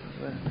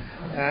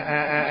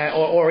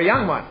 or a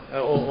young one,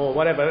 or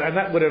whatever, and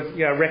that would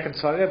have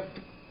reconciled.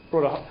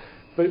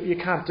 But you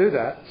can't do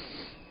that.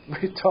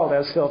 We've told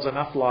ourselves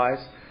enough lies,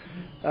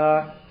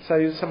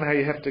 so somehow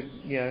you have to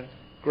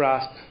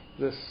grasp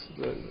the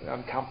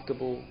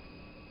uncomfortable.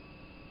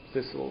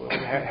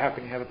 How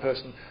can you have a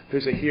person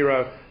who's a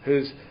hero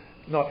who's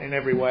not in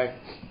every way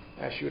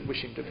as you would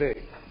wish him to be?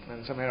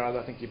 And somehow or other,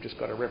 I think you've just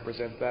got to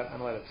represent that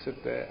and let it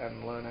sit there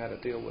and learn how to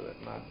deal with it.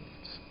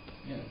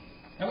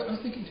 I was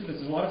thinking too,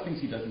 there's a lot of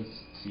things he doesn't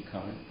see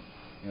coming.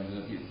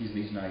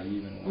 He's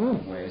naive in a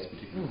lot of ways,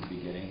 particularly at the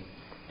beginning,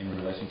 in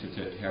relationship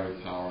to Harry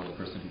Power, the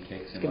person who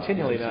takes him.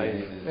 Continually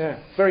naive.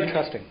 Very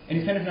trusting. And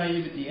he's kind of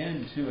naive at the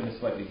end too, in a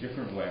slightly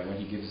different way, when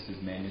he gives his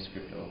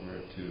manuscript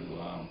over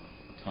to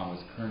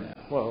Thomas Curnow.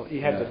 Well, he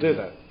had to do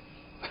that.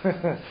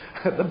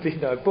 There'd be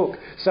no book,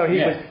 so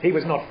he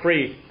was not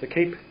free to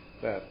keep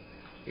that.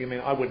 I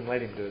mean, I wouldn't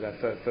let him do that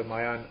for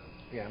my own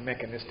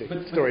mechanistic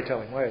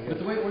storytelling way. But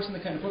the way it works in the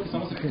kind of book, it's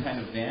almost like a kind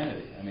of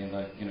vanity. I mean,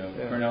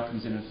 Curnow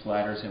comes in and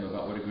flatters him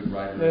about what a good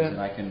writer is, and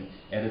I can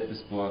edit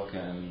this book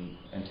and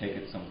take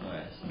it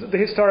someplace. The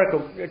historical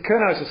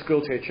Curnow's a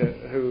school teacher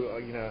who,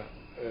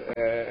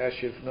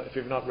 if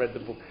you've not read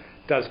the book,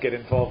 does get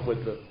involved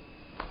with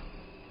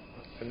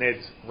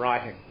Ned's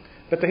writing.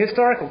 But the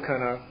historical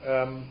Curnow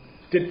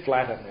did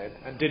flatter Ned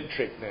and did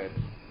trick Ned,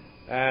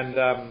 and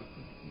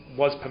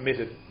was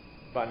permitted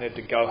by Ned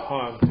to go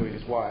home to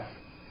his wife,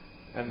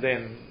 and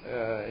then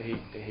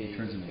he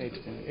turns him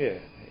into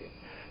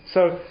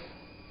So,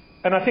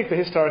 and I think the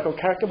historical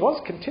character was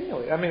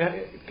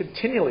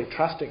continually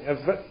trusting of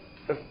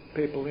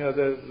people.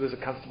 There's a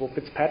Constable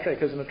Fitzpatrick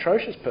who's an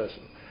atrocious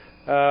person,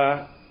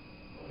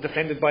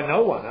 defended by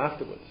no one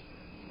afterwards,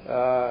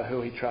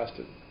 who he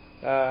trusted.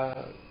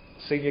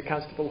 Senior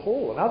Constable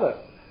Hall, another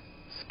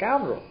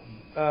scoundrel,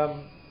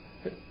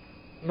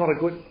 not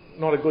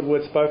a good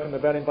word spoken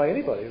about him by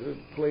anybody, the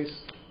police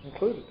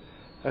included,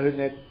 who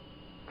Ned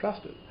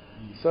trusted.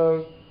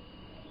 So,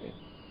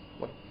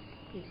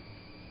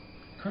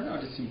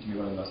 Curnow just seemed to be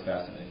one of the most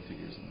fascinating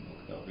figures in the book,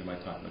 though. We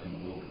might talk about him a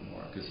little bit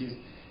more, because he's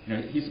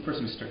the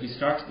person who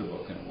starts the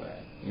book in a way.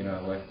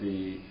 Like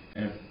the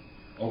kind of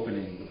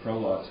opening, the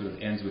prologue sort of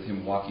ends with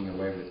him walking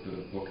away with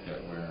the book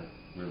that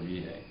we're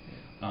reading,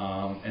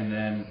 and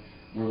then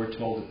we're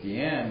told at the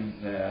end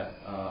that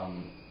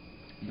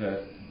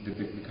the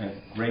kind of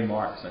grey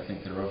marks, I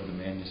think, that are over the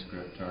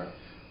manuscript are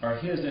are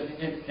his,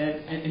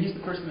 and he's the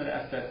person that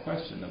asked that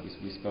question that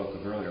we spoke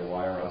of earlier.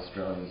 Why are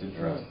Australians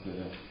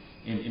interested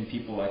in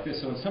people like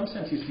this? So in some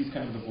sense, he's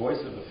kind of the voice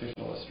of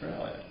official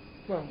Australia.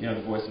 Well,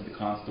 The voice of the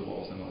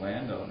constables and the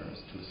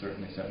landowners to a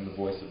certain extent, and the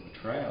voice of the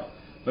trail.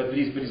 But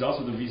he's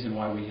also the reason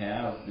why we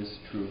have this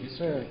true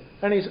history.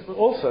 yeah. And he's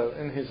also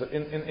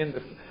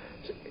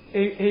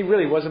he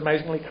really was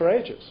amazingly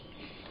courageous.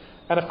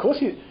 And of course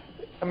he's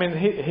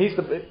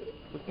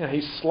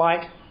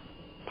slight,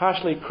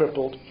 partially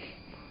crippled,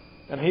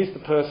 and he's the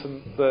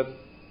person that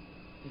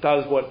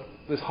does what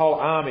this whole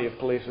army of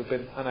police have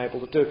been unable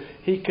to do.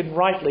 He can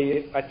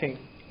rightly, I think,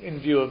 in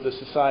view of the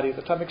society at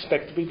the time,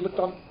 expect to be looked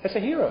on as a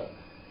hero.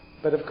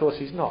 But of course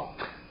he's not.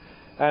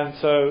 And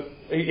so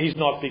he's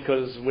not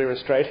because we're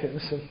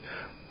Australians and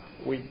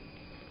we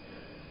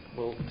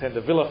will tend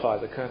to vilify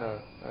the Curnow.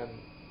 And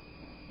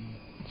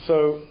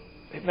so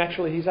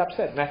naturally he's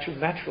upset.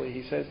 Naturally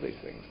he says these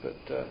things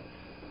that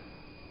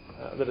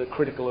are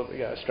critical of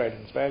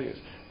Australians' values.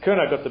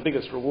 Curnow got the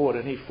biggest reward,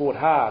 and he fought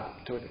hard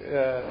to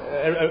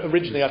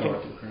originally. I think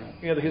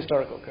the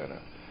historical Curnow.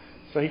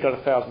 So he got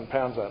 £1,000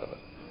 out of it,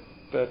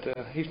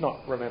 but he's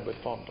not remembered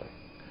fondly.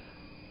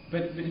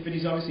 But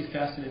he's obviously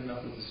fascinated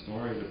enough with the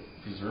story to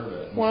preserve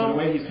it. And well, so in a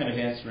way, he's kind of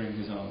answering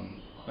his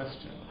own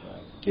question by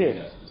giving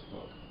us this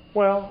book.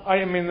 Well,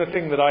 the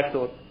thing that I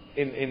thought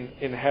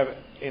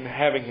in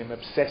having him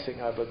obsessing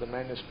over the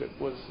manuscript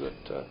was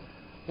that.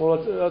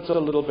 It's a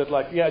little bit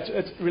like,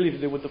 it's really to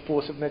do with the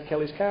force of Ned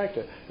Kelly's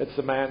character. It's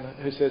the man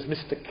who says,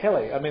 Mr.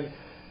 Kelly.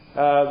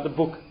 The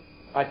book,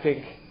 I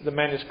think, the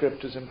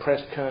manuscript has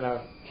impressed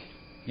Curnow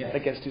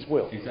against his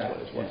will.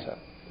 Exactly. Is what's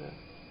happened.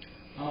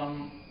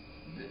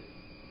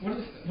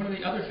 One of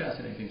the other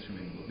fascinating things from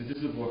the book, this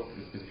is a book,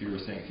 as Peter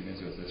was saying a few minutes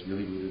ago, that's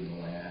really rooted in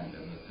the land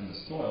and the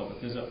soil, but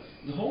there's the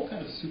whole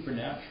kind of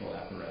supernatural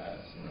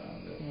apparatus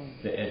around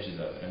the edges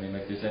of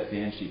it. There's that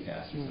Banshee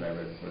passage that I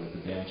read before, that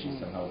the Banshee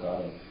somehow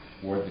got him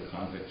aboard the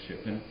convict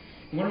ship. And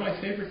one of my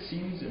favorite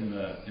scenes in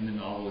the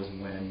novel is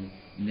when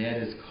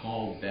Ned is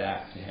called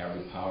back to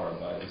Harry Power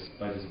by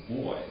this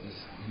boy,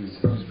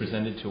 who's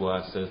presented to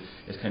us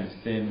as kind of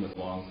thin with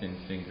long, thin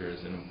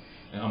fingers and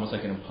almost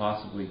like an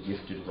impossibly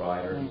gifted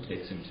rider who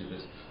takes him to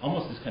this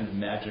kind of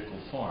magical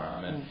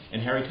farm.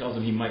 And Harry tells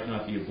him he might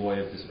not be a boy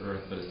of this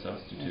earth, but a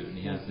substitute. And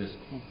he has this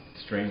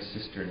strange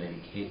sister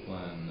named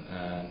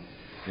Caitlin,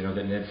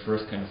 that Ned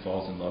first kind of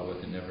falls in love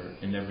with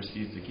and never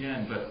sees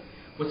again. But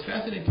what's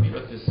fascinating to me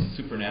about this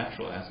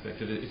supernatural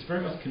aspect of it, it's very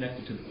much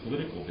connected to the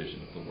political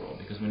vision of the world.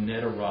 Because when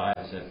Ned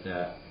arrives at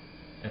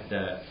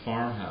that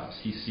farmhouse,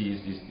 he sees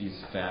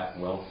these fat,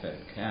 well-fed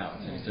cows,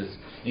 and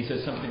he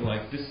says something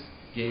like, "This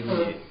gave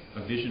me a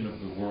vision of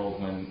the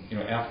world when,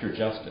 after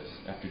justice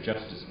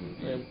would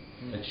be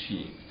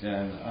achieved."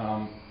 And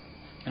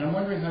I'm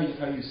wondering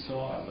how you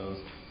saw those.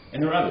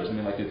 And there are others.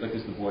 Like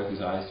this the boy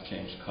whose eyes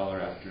changed color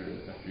after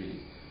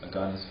a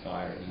gun is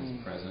fired in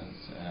his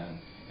presence,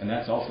 and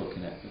that's also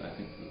connected, I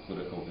think, to the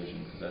political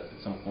vision, because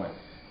at some point,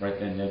 right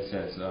then, Ned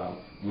says,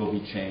 "We'll be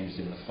changed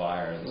in the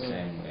fire the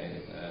same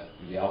way that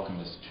the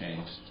alchemist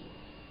changed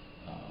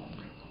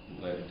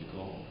lead into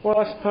gold." Well,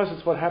 I suppose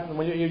it's what happened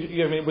when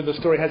when the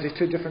story has these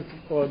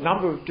a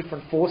number of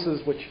different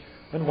forces,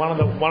 and one of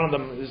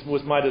them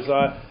was my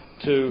desire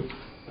to.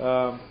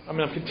 I'm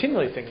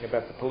continually thinking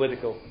about the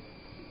political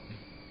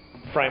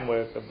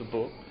framework of the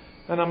book,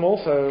 and I'm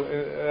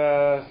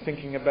also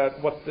thinking about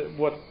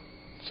what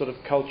sort of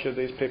culture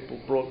these people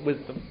brought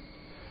with them.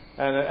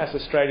 And as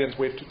Australians,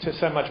 we've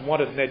so much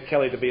wanted Ned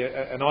Kelly to be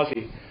an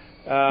Aussie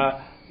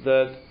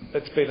that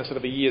it's been a sort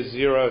of a year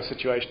zero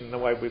situation in the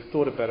way we've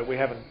thought about it. We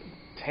haven't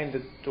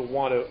tended to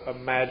want to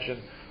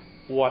imagine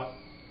what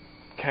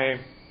came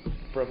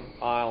from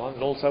Ireland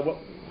and also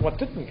what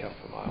didn't come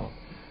from Ireland.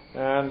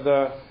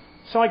 And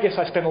so I guess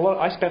I spent a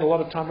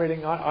lot of time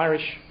reading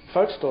Irish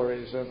folk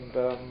stories and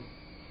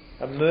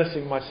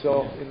immersing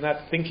myself in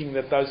that, thinking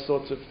that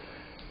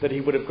that he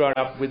would have grown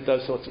up with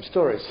those sorts of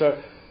stories. So,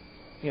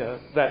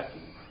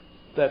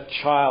 that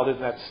child in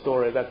that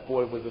story, that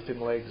boy with the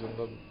thin legs and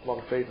the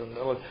long feet,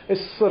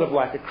 it's sort of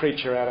like a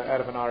creature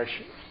out of an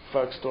Irish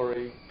folk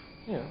story,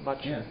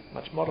 much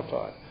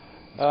modified.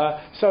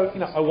 So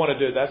I want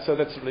to do that. So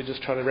that's really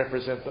just trying to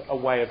represent a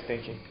way of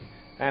thinking,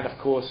 and of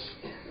course.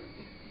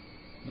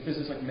 But this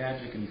is like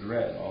magic and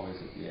dread always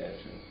at the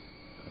edge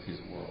of his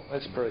world.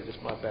 That's probably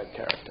just my bad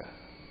character.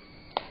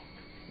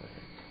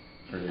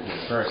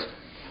 First,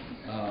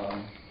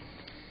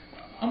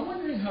 I'm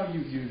wondering how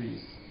you view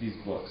these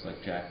books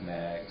like Jack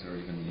Maggs or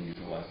even The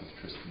Unusual Life of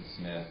Tristan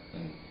Smith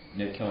and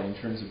Ned Kelly in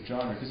terms of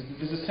genre, because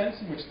there's a sense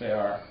in which they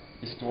are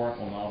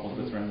historical novels,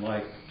 but they're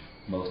unlike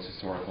most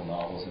historical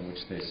novels in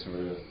which they sort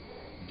of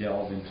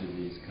delve into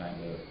these kind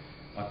of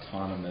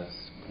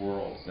autonomous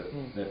worlds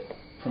that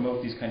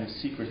promote these kind of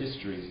secret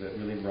histories that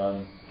really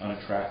run on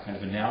a track kind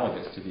of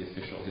analogous to the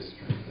official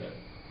history that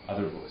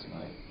other books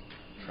might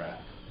track.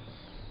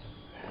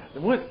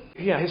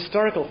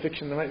 Historical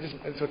fiction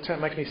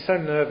makes me so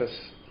nervous,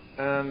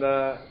 and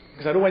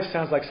because it always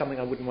sounds like something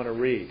I wouldn't want to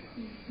read.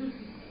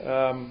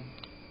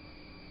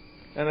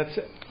 And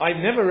I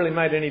never really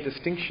made any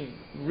distinction,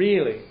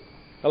 really,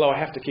 although I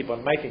have to keep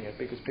on making it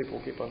because people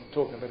keep on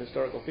talking about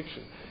historical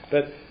fiction,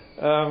 but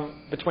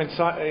between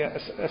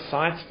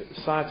science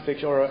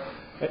fiction or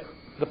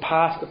the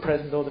past, the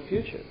present, or the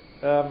future.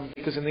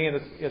 Because in the end,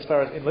 as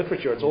far as in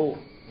literature, it's all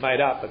made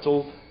up, it's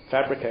all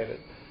fabricated.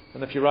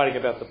 And if you're writing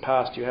about the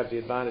past, you have the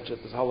advantage that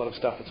there's a whole lot of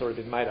stuff that's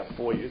already been made up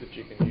for you that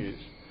you can use.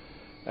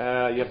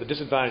 You have the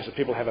disadvantage that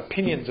people have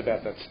opinions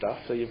about that stuff,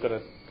 so you've got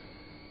to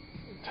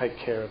take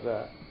care of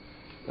that.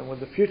 And with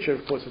the future,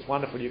 of course, it's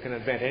wonderful. You can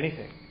invent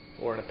anything.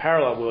 Or in a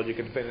parallel world, you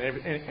can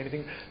invent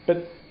anything.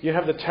 But you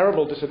have the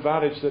terrible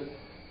disadvantage that,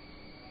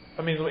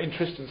 I mean, in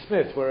Tristan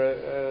Smith,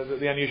 where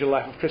the Unusual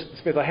Life of Tristan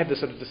Smith, I had to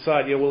sort of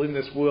decide, well, in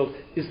this world,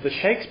 is the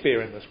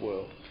Shakespeare in this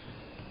world?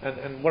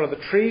 And what are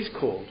the trees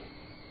called?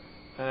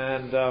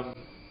 And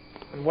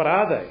what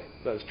are they,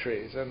 those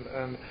trees?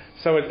 And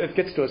so it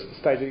gets to a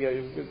stage of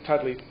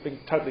being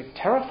totally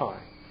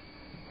terrifying.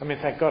 I mean,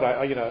 thank God,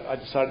 I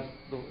decided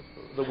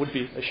there would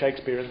be a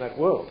Shakespeare in that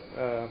world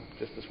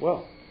just as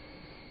well.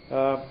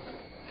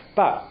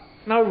 But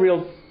no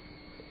real.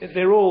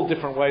 They're all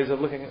different ways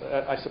of looking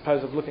at, I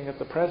suppose, of looking at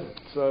the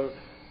present. So,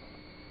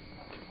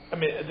 I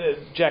mean,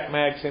 Jack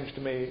Mag seems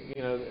to me,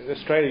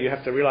 Australia, you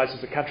have to realise,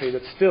 is a country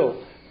that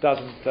still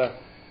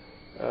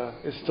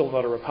is still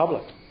not a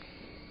republic,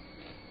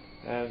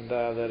 and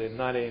that in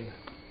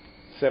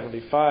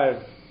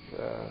 1975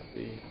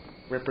 the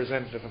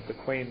representative of the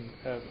Queen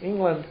of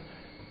England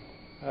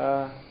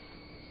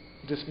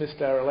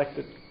dismissed our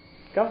elected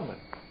government.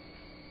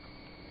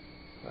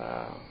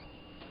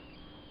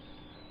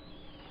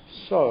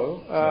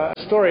 A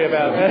story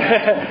about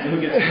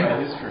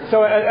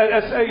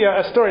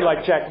a story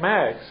like Jack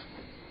Mag's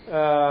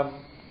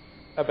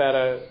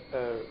about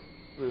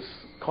this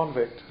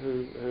convict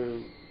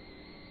who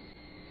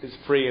is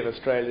free in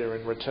Australia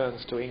and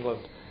returns to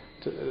England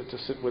to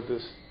sit with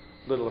this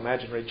little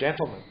imaginary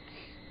gentleman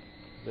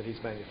that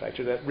he's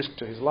manufactured at risk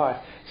to his life.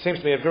 Seems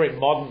to me a very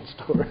modern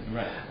story.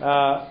 Right.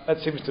 That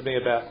seems to me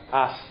about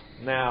us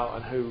now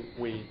and who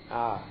we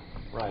are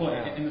now.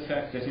 And the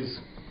fact that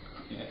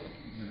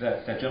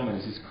that gentleman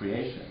is his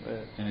creation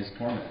and his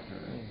tormentor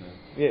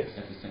at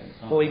the same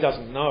time. Well, he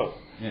doesn't know.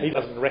 Yeah. He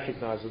doesn't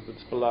recognise that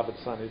his beloved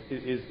son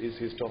is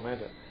his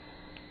tormentor.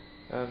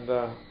 And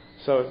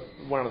so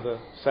one of the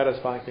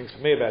satisfying things for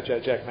me about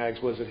Jack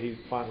Maggs was that he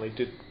finally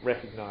did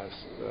recognise.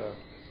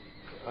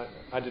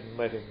 I didn't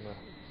let him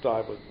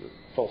die with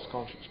false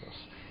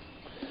consciousness.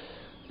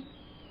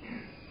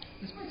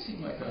 This might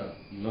seem like a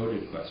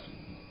loaded question,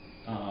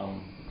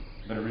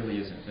 but it really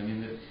isn't. I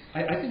mean,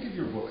 I think of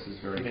your books as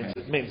very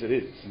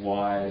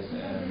wise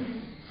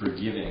and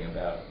forgiving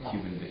about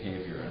human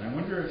behaviour. And I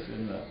wonder if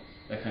in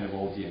that kind of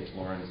old D.H.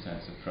 Lawrence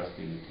sense of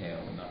trusting the tale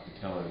and not the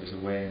teller, there's a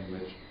way in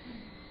which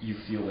you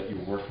feel that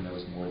your work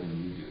knows more than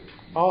you do.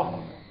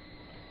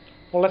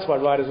 Well, that's why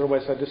writers are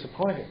always so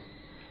disappointing.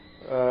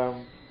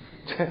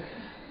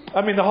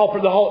 I mean, the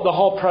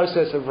whole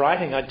process of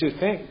writing, I do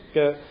think,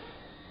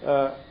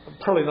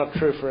 probably not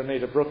true for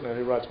Anita Bruckner,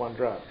 who writes one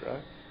draft,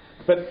 right?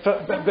 But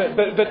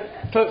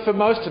for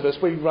most of us,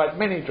 we write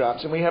many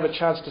drafts, and we have a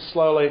chance to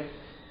slowly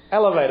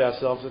elevate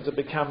ourselves and to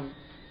become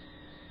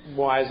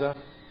wiser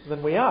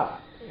than we are,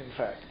 in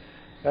fact.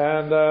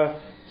 And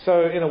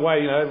so, in a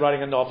way,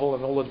 writing a novel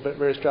and all the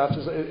various drafts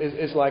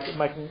is like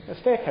making a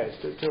staircase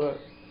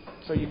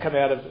so you come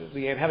out of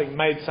the end having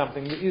made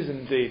something that is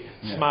indeed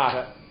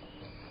smarter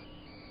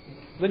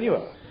than you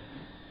are.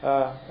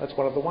 That's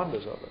one of the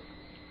wonders of it.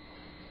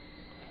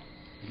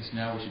 I guess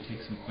now we should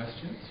take some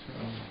questions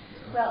from...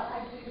 Well, I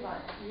do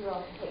want you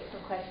all to take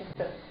some questions,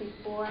 but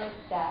before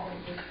that,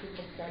 and as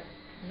people start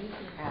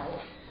meeting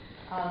out,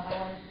 I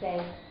want to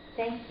say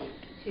thank you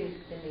to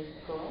the New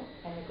School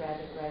and the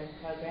Graduate Writing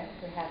Program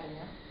for having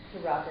us, to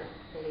Robert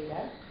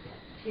Polito,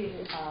 to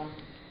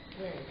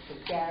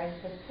Darren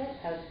Hispit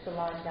of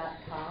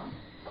Salon.com,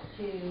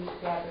 to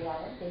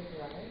Gabriella, and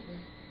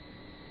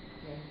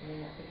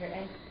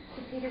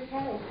to Peter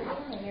Kelly for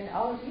coming, and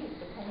all of you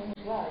for coming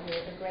as well. You're a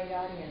great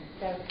audience.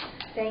 So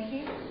thank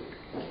you.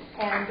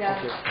 And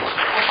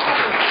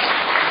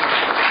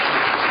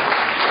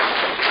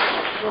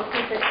we'll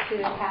keep it to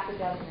half a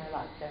dozen or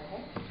less,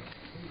 okay?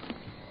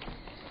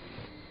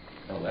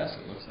 Or less,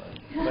 it looks like.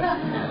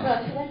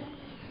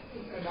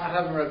 I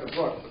haven't read the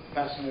book, but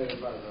fascinated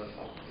by the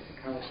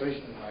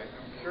conversation tonight.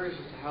 I'm curious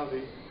as to how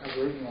the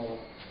Aboriginal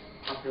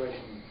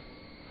population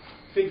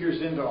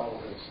figures into all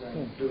of this.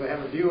 And do they have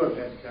a view of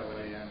Ed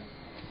Kelly? And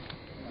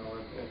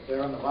if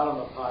they're on the bottom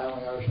of the pile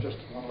and the Irish just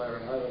one layer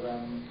ahead of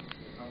them,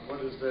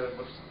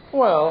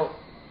 Well,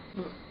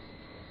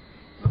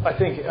 I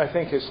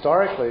think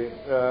historically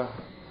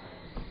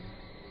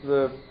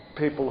the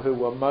people who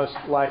were most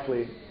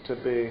likely to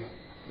be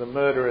the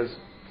murderers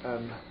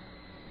and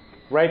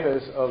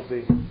rapers of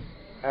the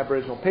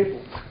Aboriginal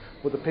people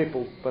were the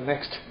people the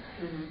next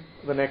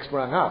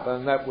rung up,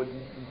 and that would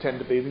tend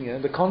to be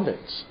the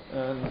convicts,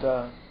 and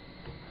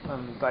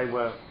they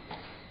were.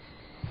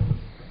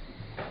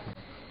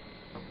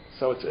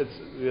 So it's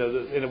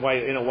in a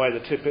way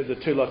the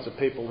two lots of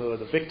people who are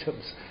the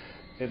victims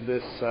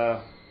this.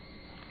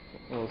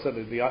 Well,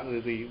 certainly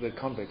the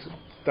convicts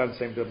don't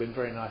seem to have been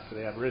very nice to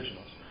the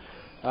Aboriginals,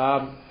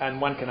 and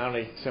one can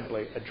only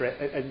simply address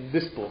in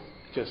this book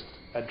just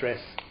address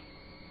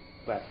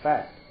that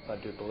fact. I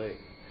do believe.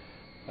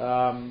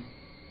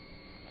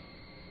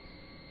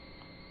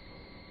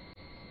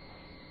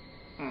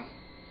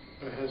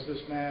 Has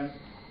this man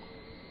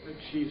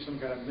achieved some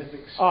kind of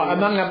mythic status?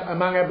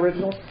 Among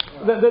Aboriginals,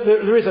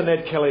 there is a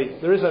Ned Kelly.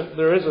 There is,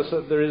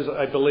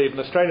 I believe, and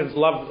Australians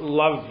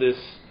love this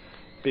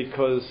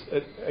because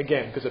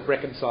it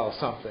reconciles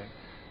something.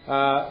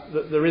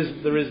 There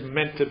is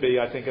meant to be,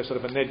 I think, a sort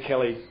of a Ned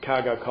Kelly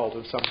cargo cult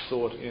of some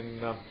sort in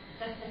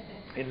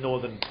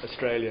northern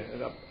Australia,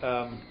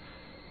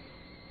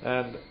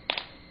 and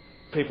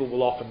people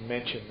will often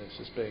mention this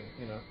as being,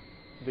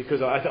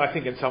 because I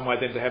think in some way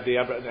then to have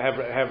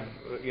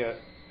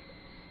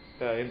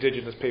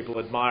Indigenous people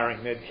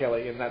admiring Ned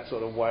Kelly in that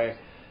sort of way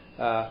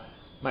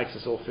makes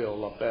us all feel a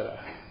lot better.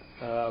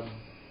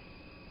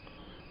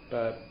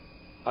 But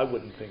I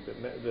wouldn't think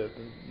that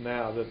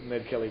now that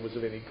Ned Kelly was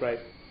of any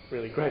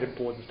really great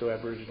importance to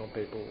Aboriginal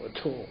people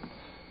at all.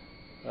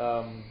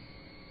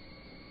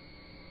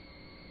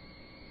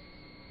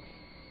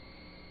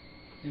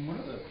 In one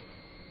of the,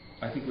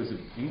 I think it was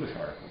English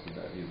articles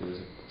about it, there was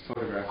a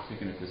photograph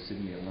taken at the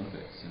Sydney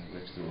Olympics in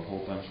which there were a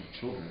whole bunch of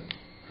children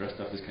dressed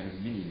up as kind of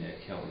mini Ned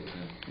Kellys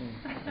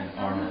and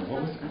armor.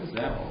 What was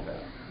that all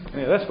about?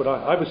 Yeah, that's what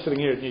I was sitting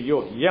here at New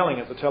York yelling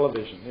at the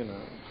television,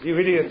 you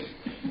idiots,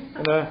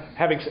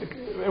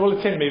 well,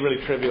 it seemed to me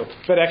really trivial.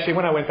 But actually,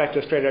 when I went back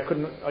to Australia,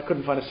 I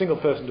couldn't find a single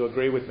person to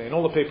agree with me. And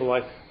all the people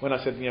when I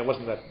said,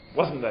 wasn't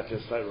that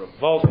just so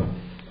revolting?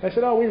 They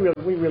said, oh,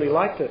 we really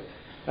liked it.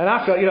 And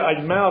after,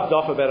 I mouthed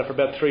off about it for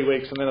about 3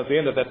 weeks, and then at the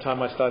end of that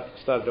time, I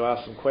started to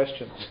ask some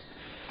questions.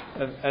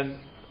 And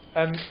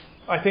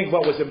I think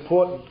what was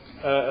important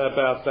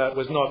about that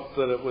was not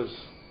that it was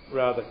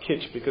rather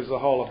kitsch, because the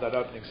whole of that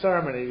opening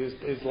ceremony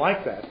is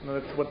like that, and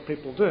that's what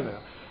people do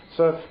now.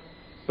 So,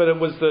 but it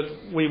was that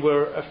we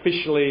were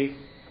officially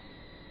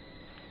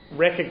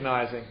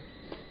recognising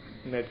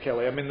Ned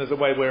Kelly. I mean, there's a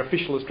way where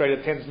official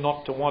Australia tends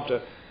not to want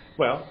to.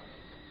 Well,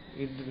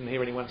 you didn't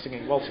hear anyone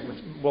singing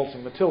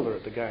Waltzing Matilda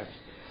at the games,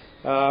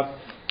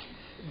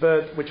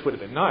 but which would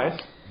have been nice.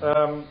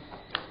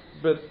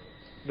 But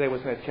there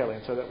was Ned Kelly,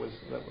 and so that was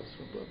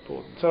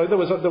important. So there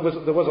was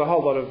a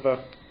whole lot of.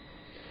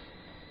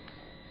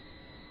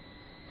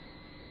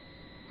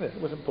 It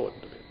was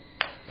important to me,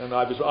 and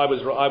I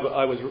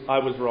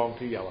was wrong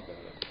to yell about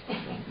it.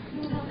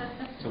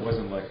 So it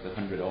wasn't like the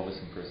 100 Elvis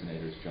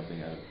impersonators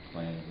jumping out of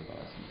planes with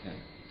Austin Ken.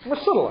 It was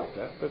sort of like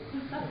that,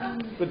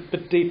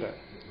 but deeper.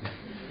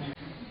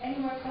 Any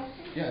more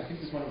questions? Yeah, I think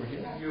there's one over here.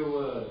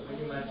 When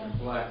you mentioned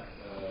black,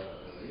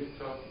 you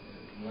talked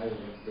in light of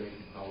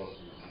immigration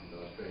policies in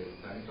Australia.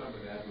 Are you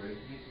talking about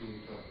Aborigines, or are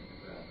you talking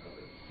about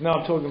others? No,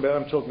 I'm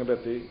talking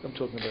about the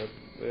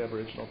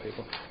Aboriginal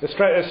people.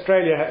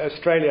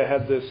 Australia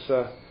had this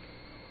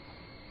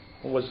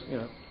was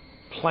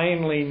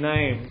plainly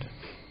named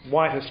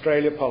White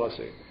Australia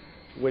policy,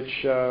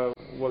 which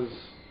was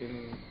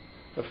in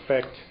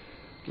effect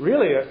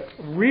really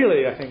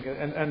I think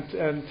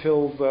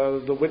until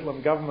the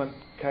Whitlam government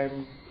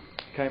came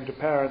to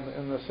power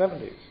in the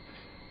 70s,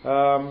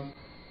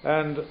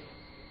 and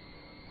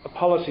a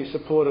policy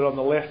supported on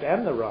the left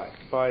and the right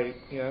by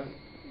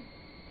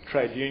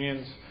trade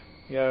unions,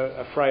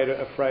 afraid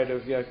of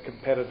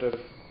competitive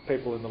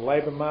people in the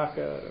labour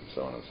market and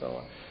so on and so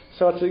on.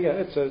 So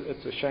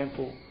it's a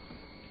shameful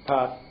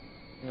part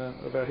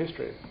of our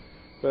history,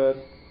 but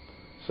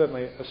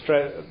certainly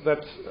Australia.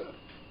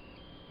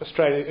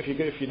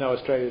 If you know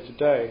Australia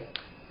today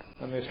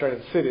and the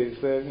Australian cities,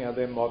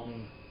 they're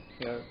modern,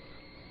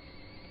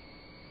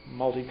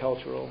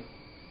 multicultural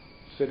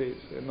cities.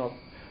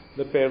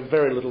 They bear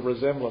very little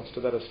resemblance to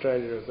that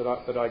Australia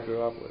that I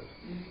grew up with.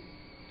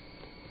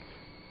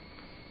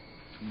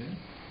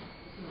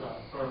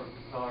 Sort of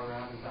bizarre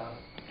roundabout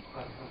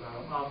question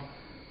about.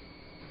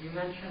 You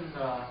mentioned,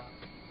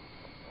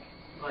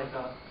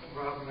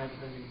 Robert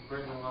mentioned you've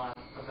written a lot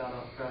about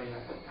Australia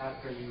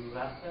after you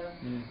left there,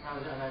 and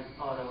I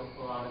thought a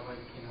lot of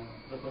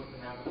the books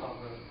that Nabokov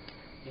wrote.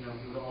 He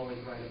would always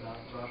write about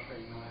Russia,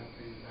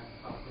 after you left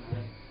talking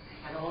it,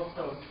 and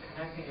also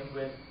connecting it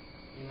with.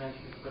 You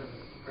mentioned sort of a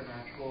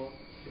supernatural,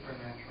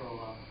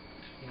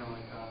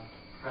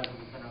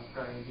 presence in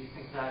Australia. Do you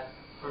think that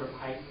sort of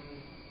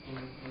heightened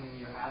in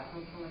your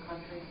absence from the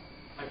country?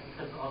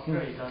 Because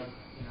Australia does,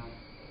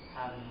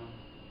 have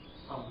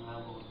some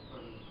level of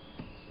sort of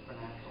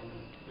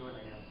supernaturalness to it,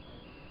 I guess.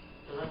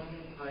 Does that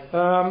mean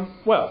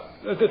well,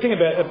 the thing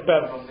about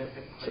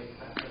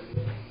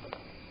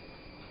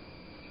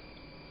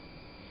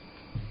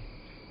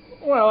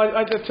well,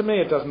 to me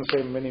it doesn't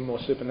seem any more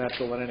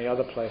supernatural than any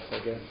other place, I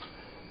guess.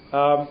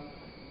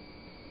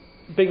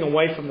 Being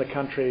away from the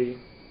country.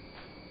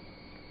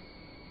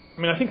 I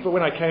mean, I think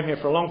when I came here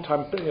for a long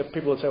time,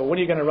 people would say, "Well, when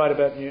are you going to write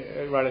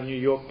a New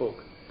York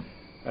book?"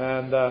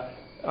 And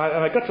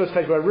I got to a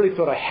stage where I really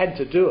thought I had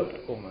to do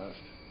it almost.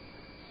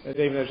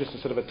 even though it's just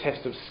a sort of a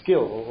test of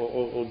skill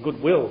or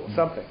goodwill or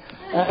something.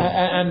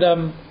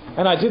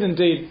 And I did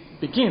indeed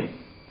begin.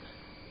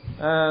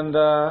 And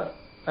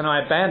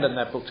I abandoned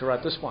that book to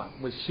write this one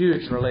with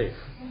huge relief.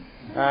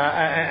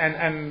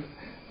 And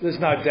there's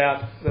no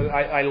doubt that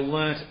I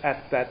learnt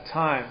at that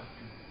time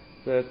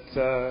that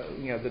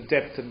the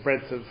depth and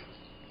breadth of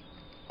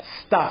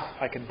stuff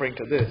I can bring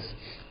to this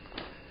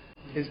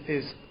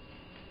is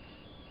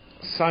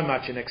so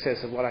much in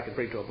excess of what I could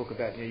bring to a book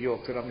about New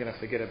York that I'm going to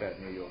forget about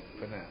New York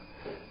for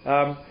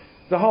now.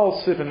 The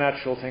whole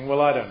supernatural thing,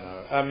 well, I don't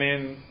know. I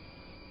mean,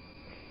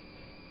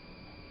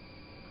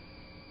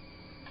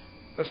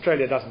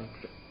 Australia doesn't...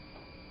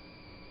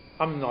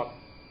 I'm not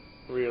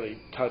really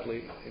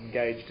totally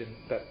engaged in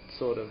that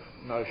sort of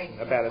notion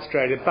about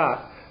Australia,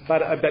 but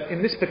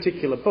in this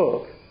particular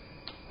book,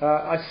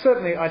 I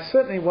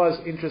certainly was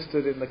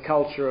interested in the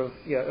culture of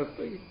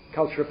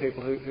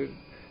people who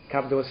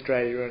come to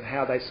Australia and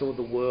how they saw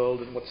the world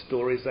and what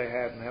stories they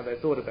had and how they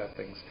thought about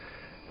things.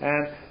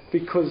 And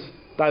because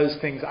those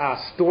things are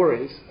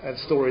stories, and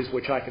stories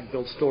which I can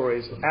build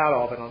stories out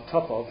of and on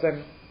top of,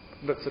 then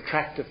that's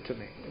attractive to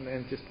me,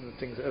 and just in the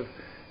things of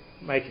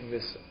making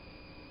this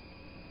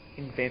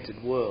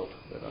invented world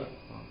that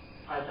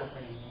I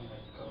definitely mean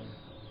going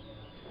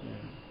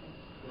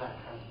that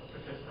kind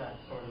of, just that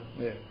sort of.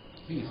 Yeah.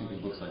 I think you think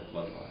of books like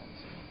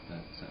Bloodlines,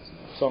 that sense of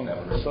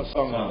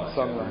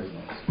Songlines.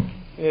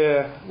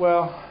 Yeah,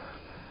 well,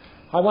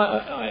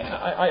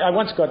 I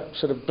once got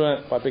sort of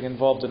burnt by being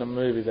involved in a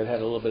movie that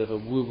had a little bit of a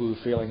woo-woo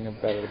feeling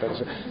about it.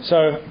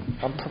 So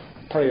I'm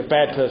probably a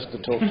bad person to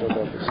talk to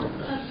about this stuff.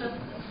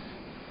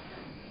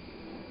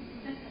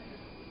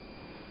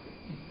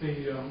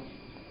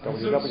 What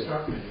sort of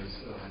struck me as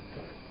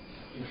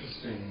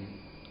interesting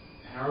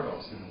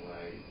paradox in a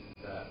way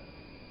that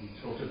you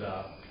talked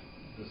about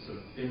the sort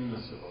of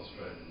thinness of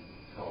Australian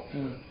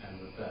culture and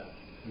that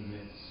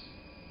permits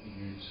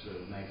you to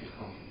make a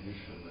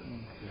contribution that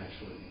can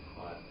actually be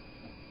quite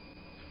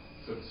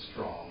sort of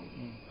strong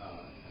and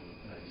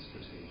maybe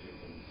strategic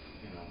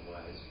in other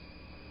ways.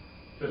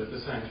 But at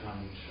the same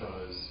time you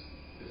chose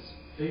this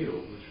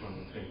field which one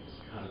would think is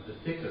kind of the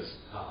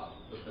thickest part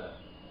of that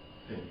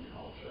thin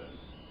culture.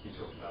 You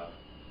talked about,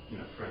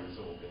 friends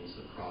all being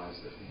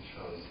surprised that he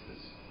chose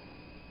this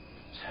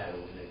tale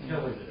of Ned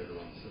Kelly that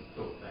everyone sort of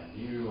thought they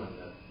knew, and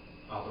that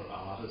other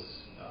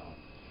artists,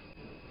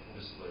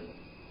 obviously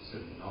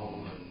Sidney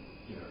Nolan,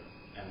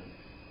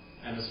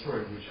 and a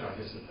story which I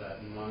guess at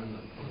that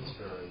moment was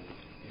very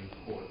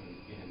important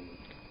in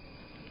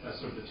a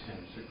sort of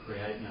attempt to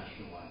create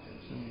national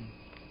identity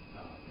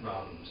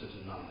rather than to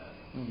deny it,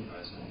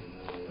 as maybe an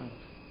earlier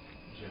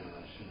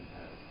generation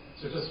had.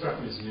 So it just struck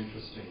me as an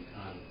interesting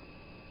kind of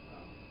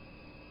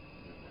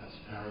perhaps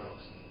paradox.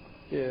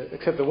 Yeah,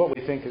 except that what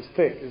we think is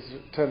thick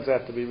turns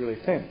out to be really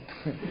thin.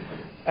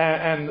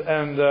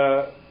 and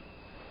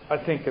I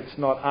think it's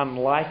not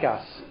unlike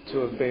us to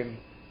have been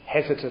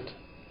hesitant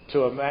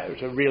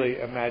to really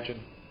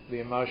imagine the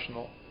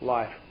emotional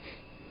life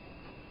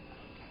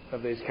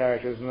of these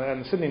characters.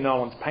 And Sidney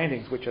Nolan's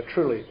paintings, which are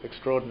truly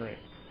extraordinary,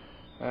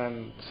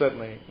 and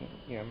certainly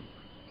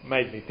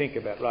made me think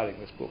about writing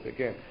this book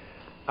again,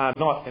 are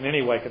not in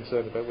any way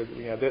concerned about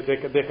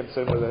they're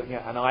concerned with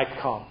an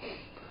icon,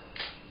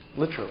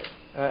 literally.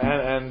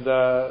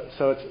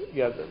 So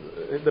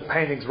it's the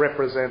paintings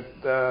represent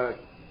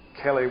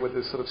Kelly with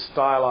this sort of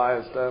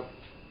stylized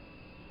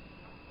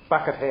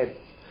bucket head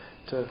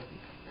to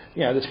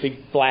this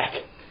big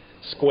black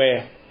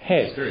square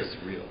head. It's very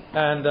surreal.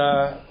 And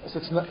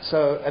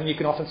and you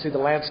can often see the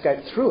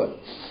landscape through it.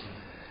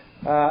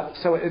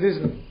 So it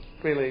isn't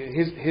really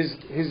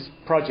his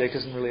project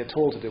isn't really at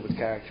all to do with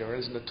character. It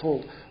isn't at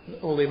all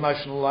the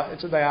emotional.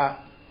 They are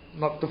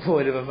not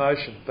devoid of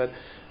emotion, but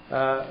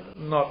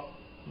not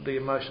the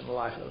emotional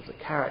life of the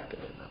character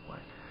in that way.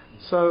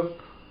 So,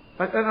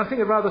 and I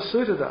think it rather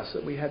suited us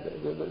that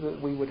that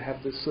we would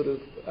have this sort of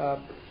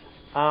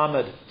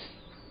armoured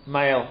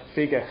male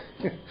figure,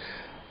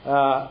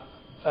 and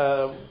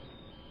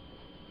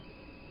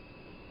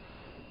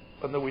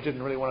that we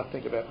didn't really want to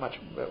think about much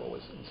about what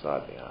was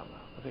inside the armour.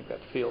 I think that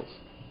feels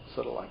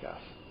sort of like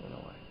us in a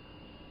way.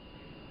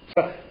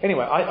 So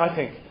anyway, I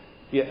think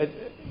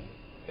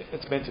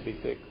it's meant to be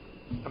thick.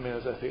 I mean,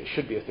 I think it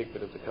should be a thick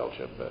bit of the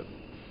culture, but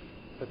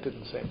it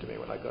didn't seem to me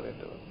when I got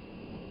into it.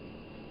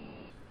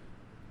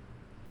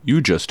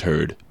 You just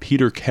heard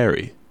Peter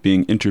Carey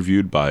being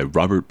interviewed by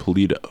Robert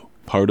Polito,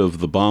 part of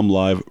the Bomb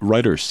Live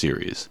Writers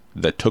Series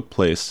that took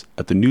place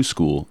at the New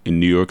School in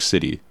New York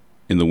City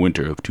in the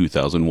winter of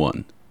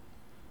 2001.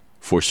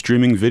 For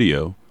streaming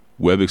video,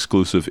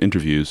 web-exclusive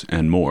interviews,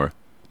 and more,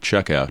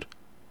 check out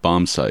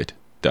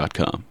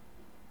bombsite.com.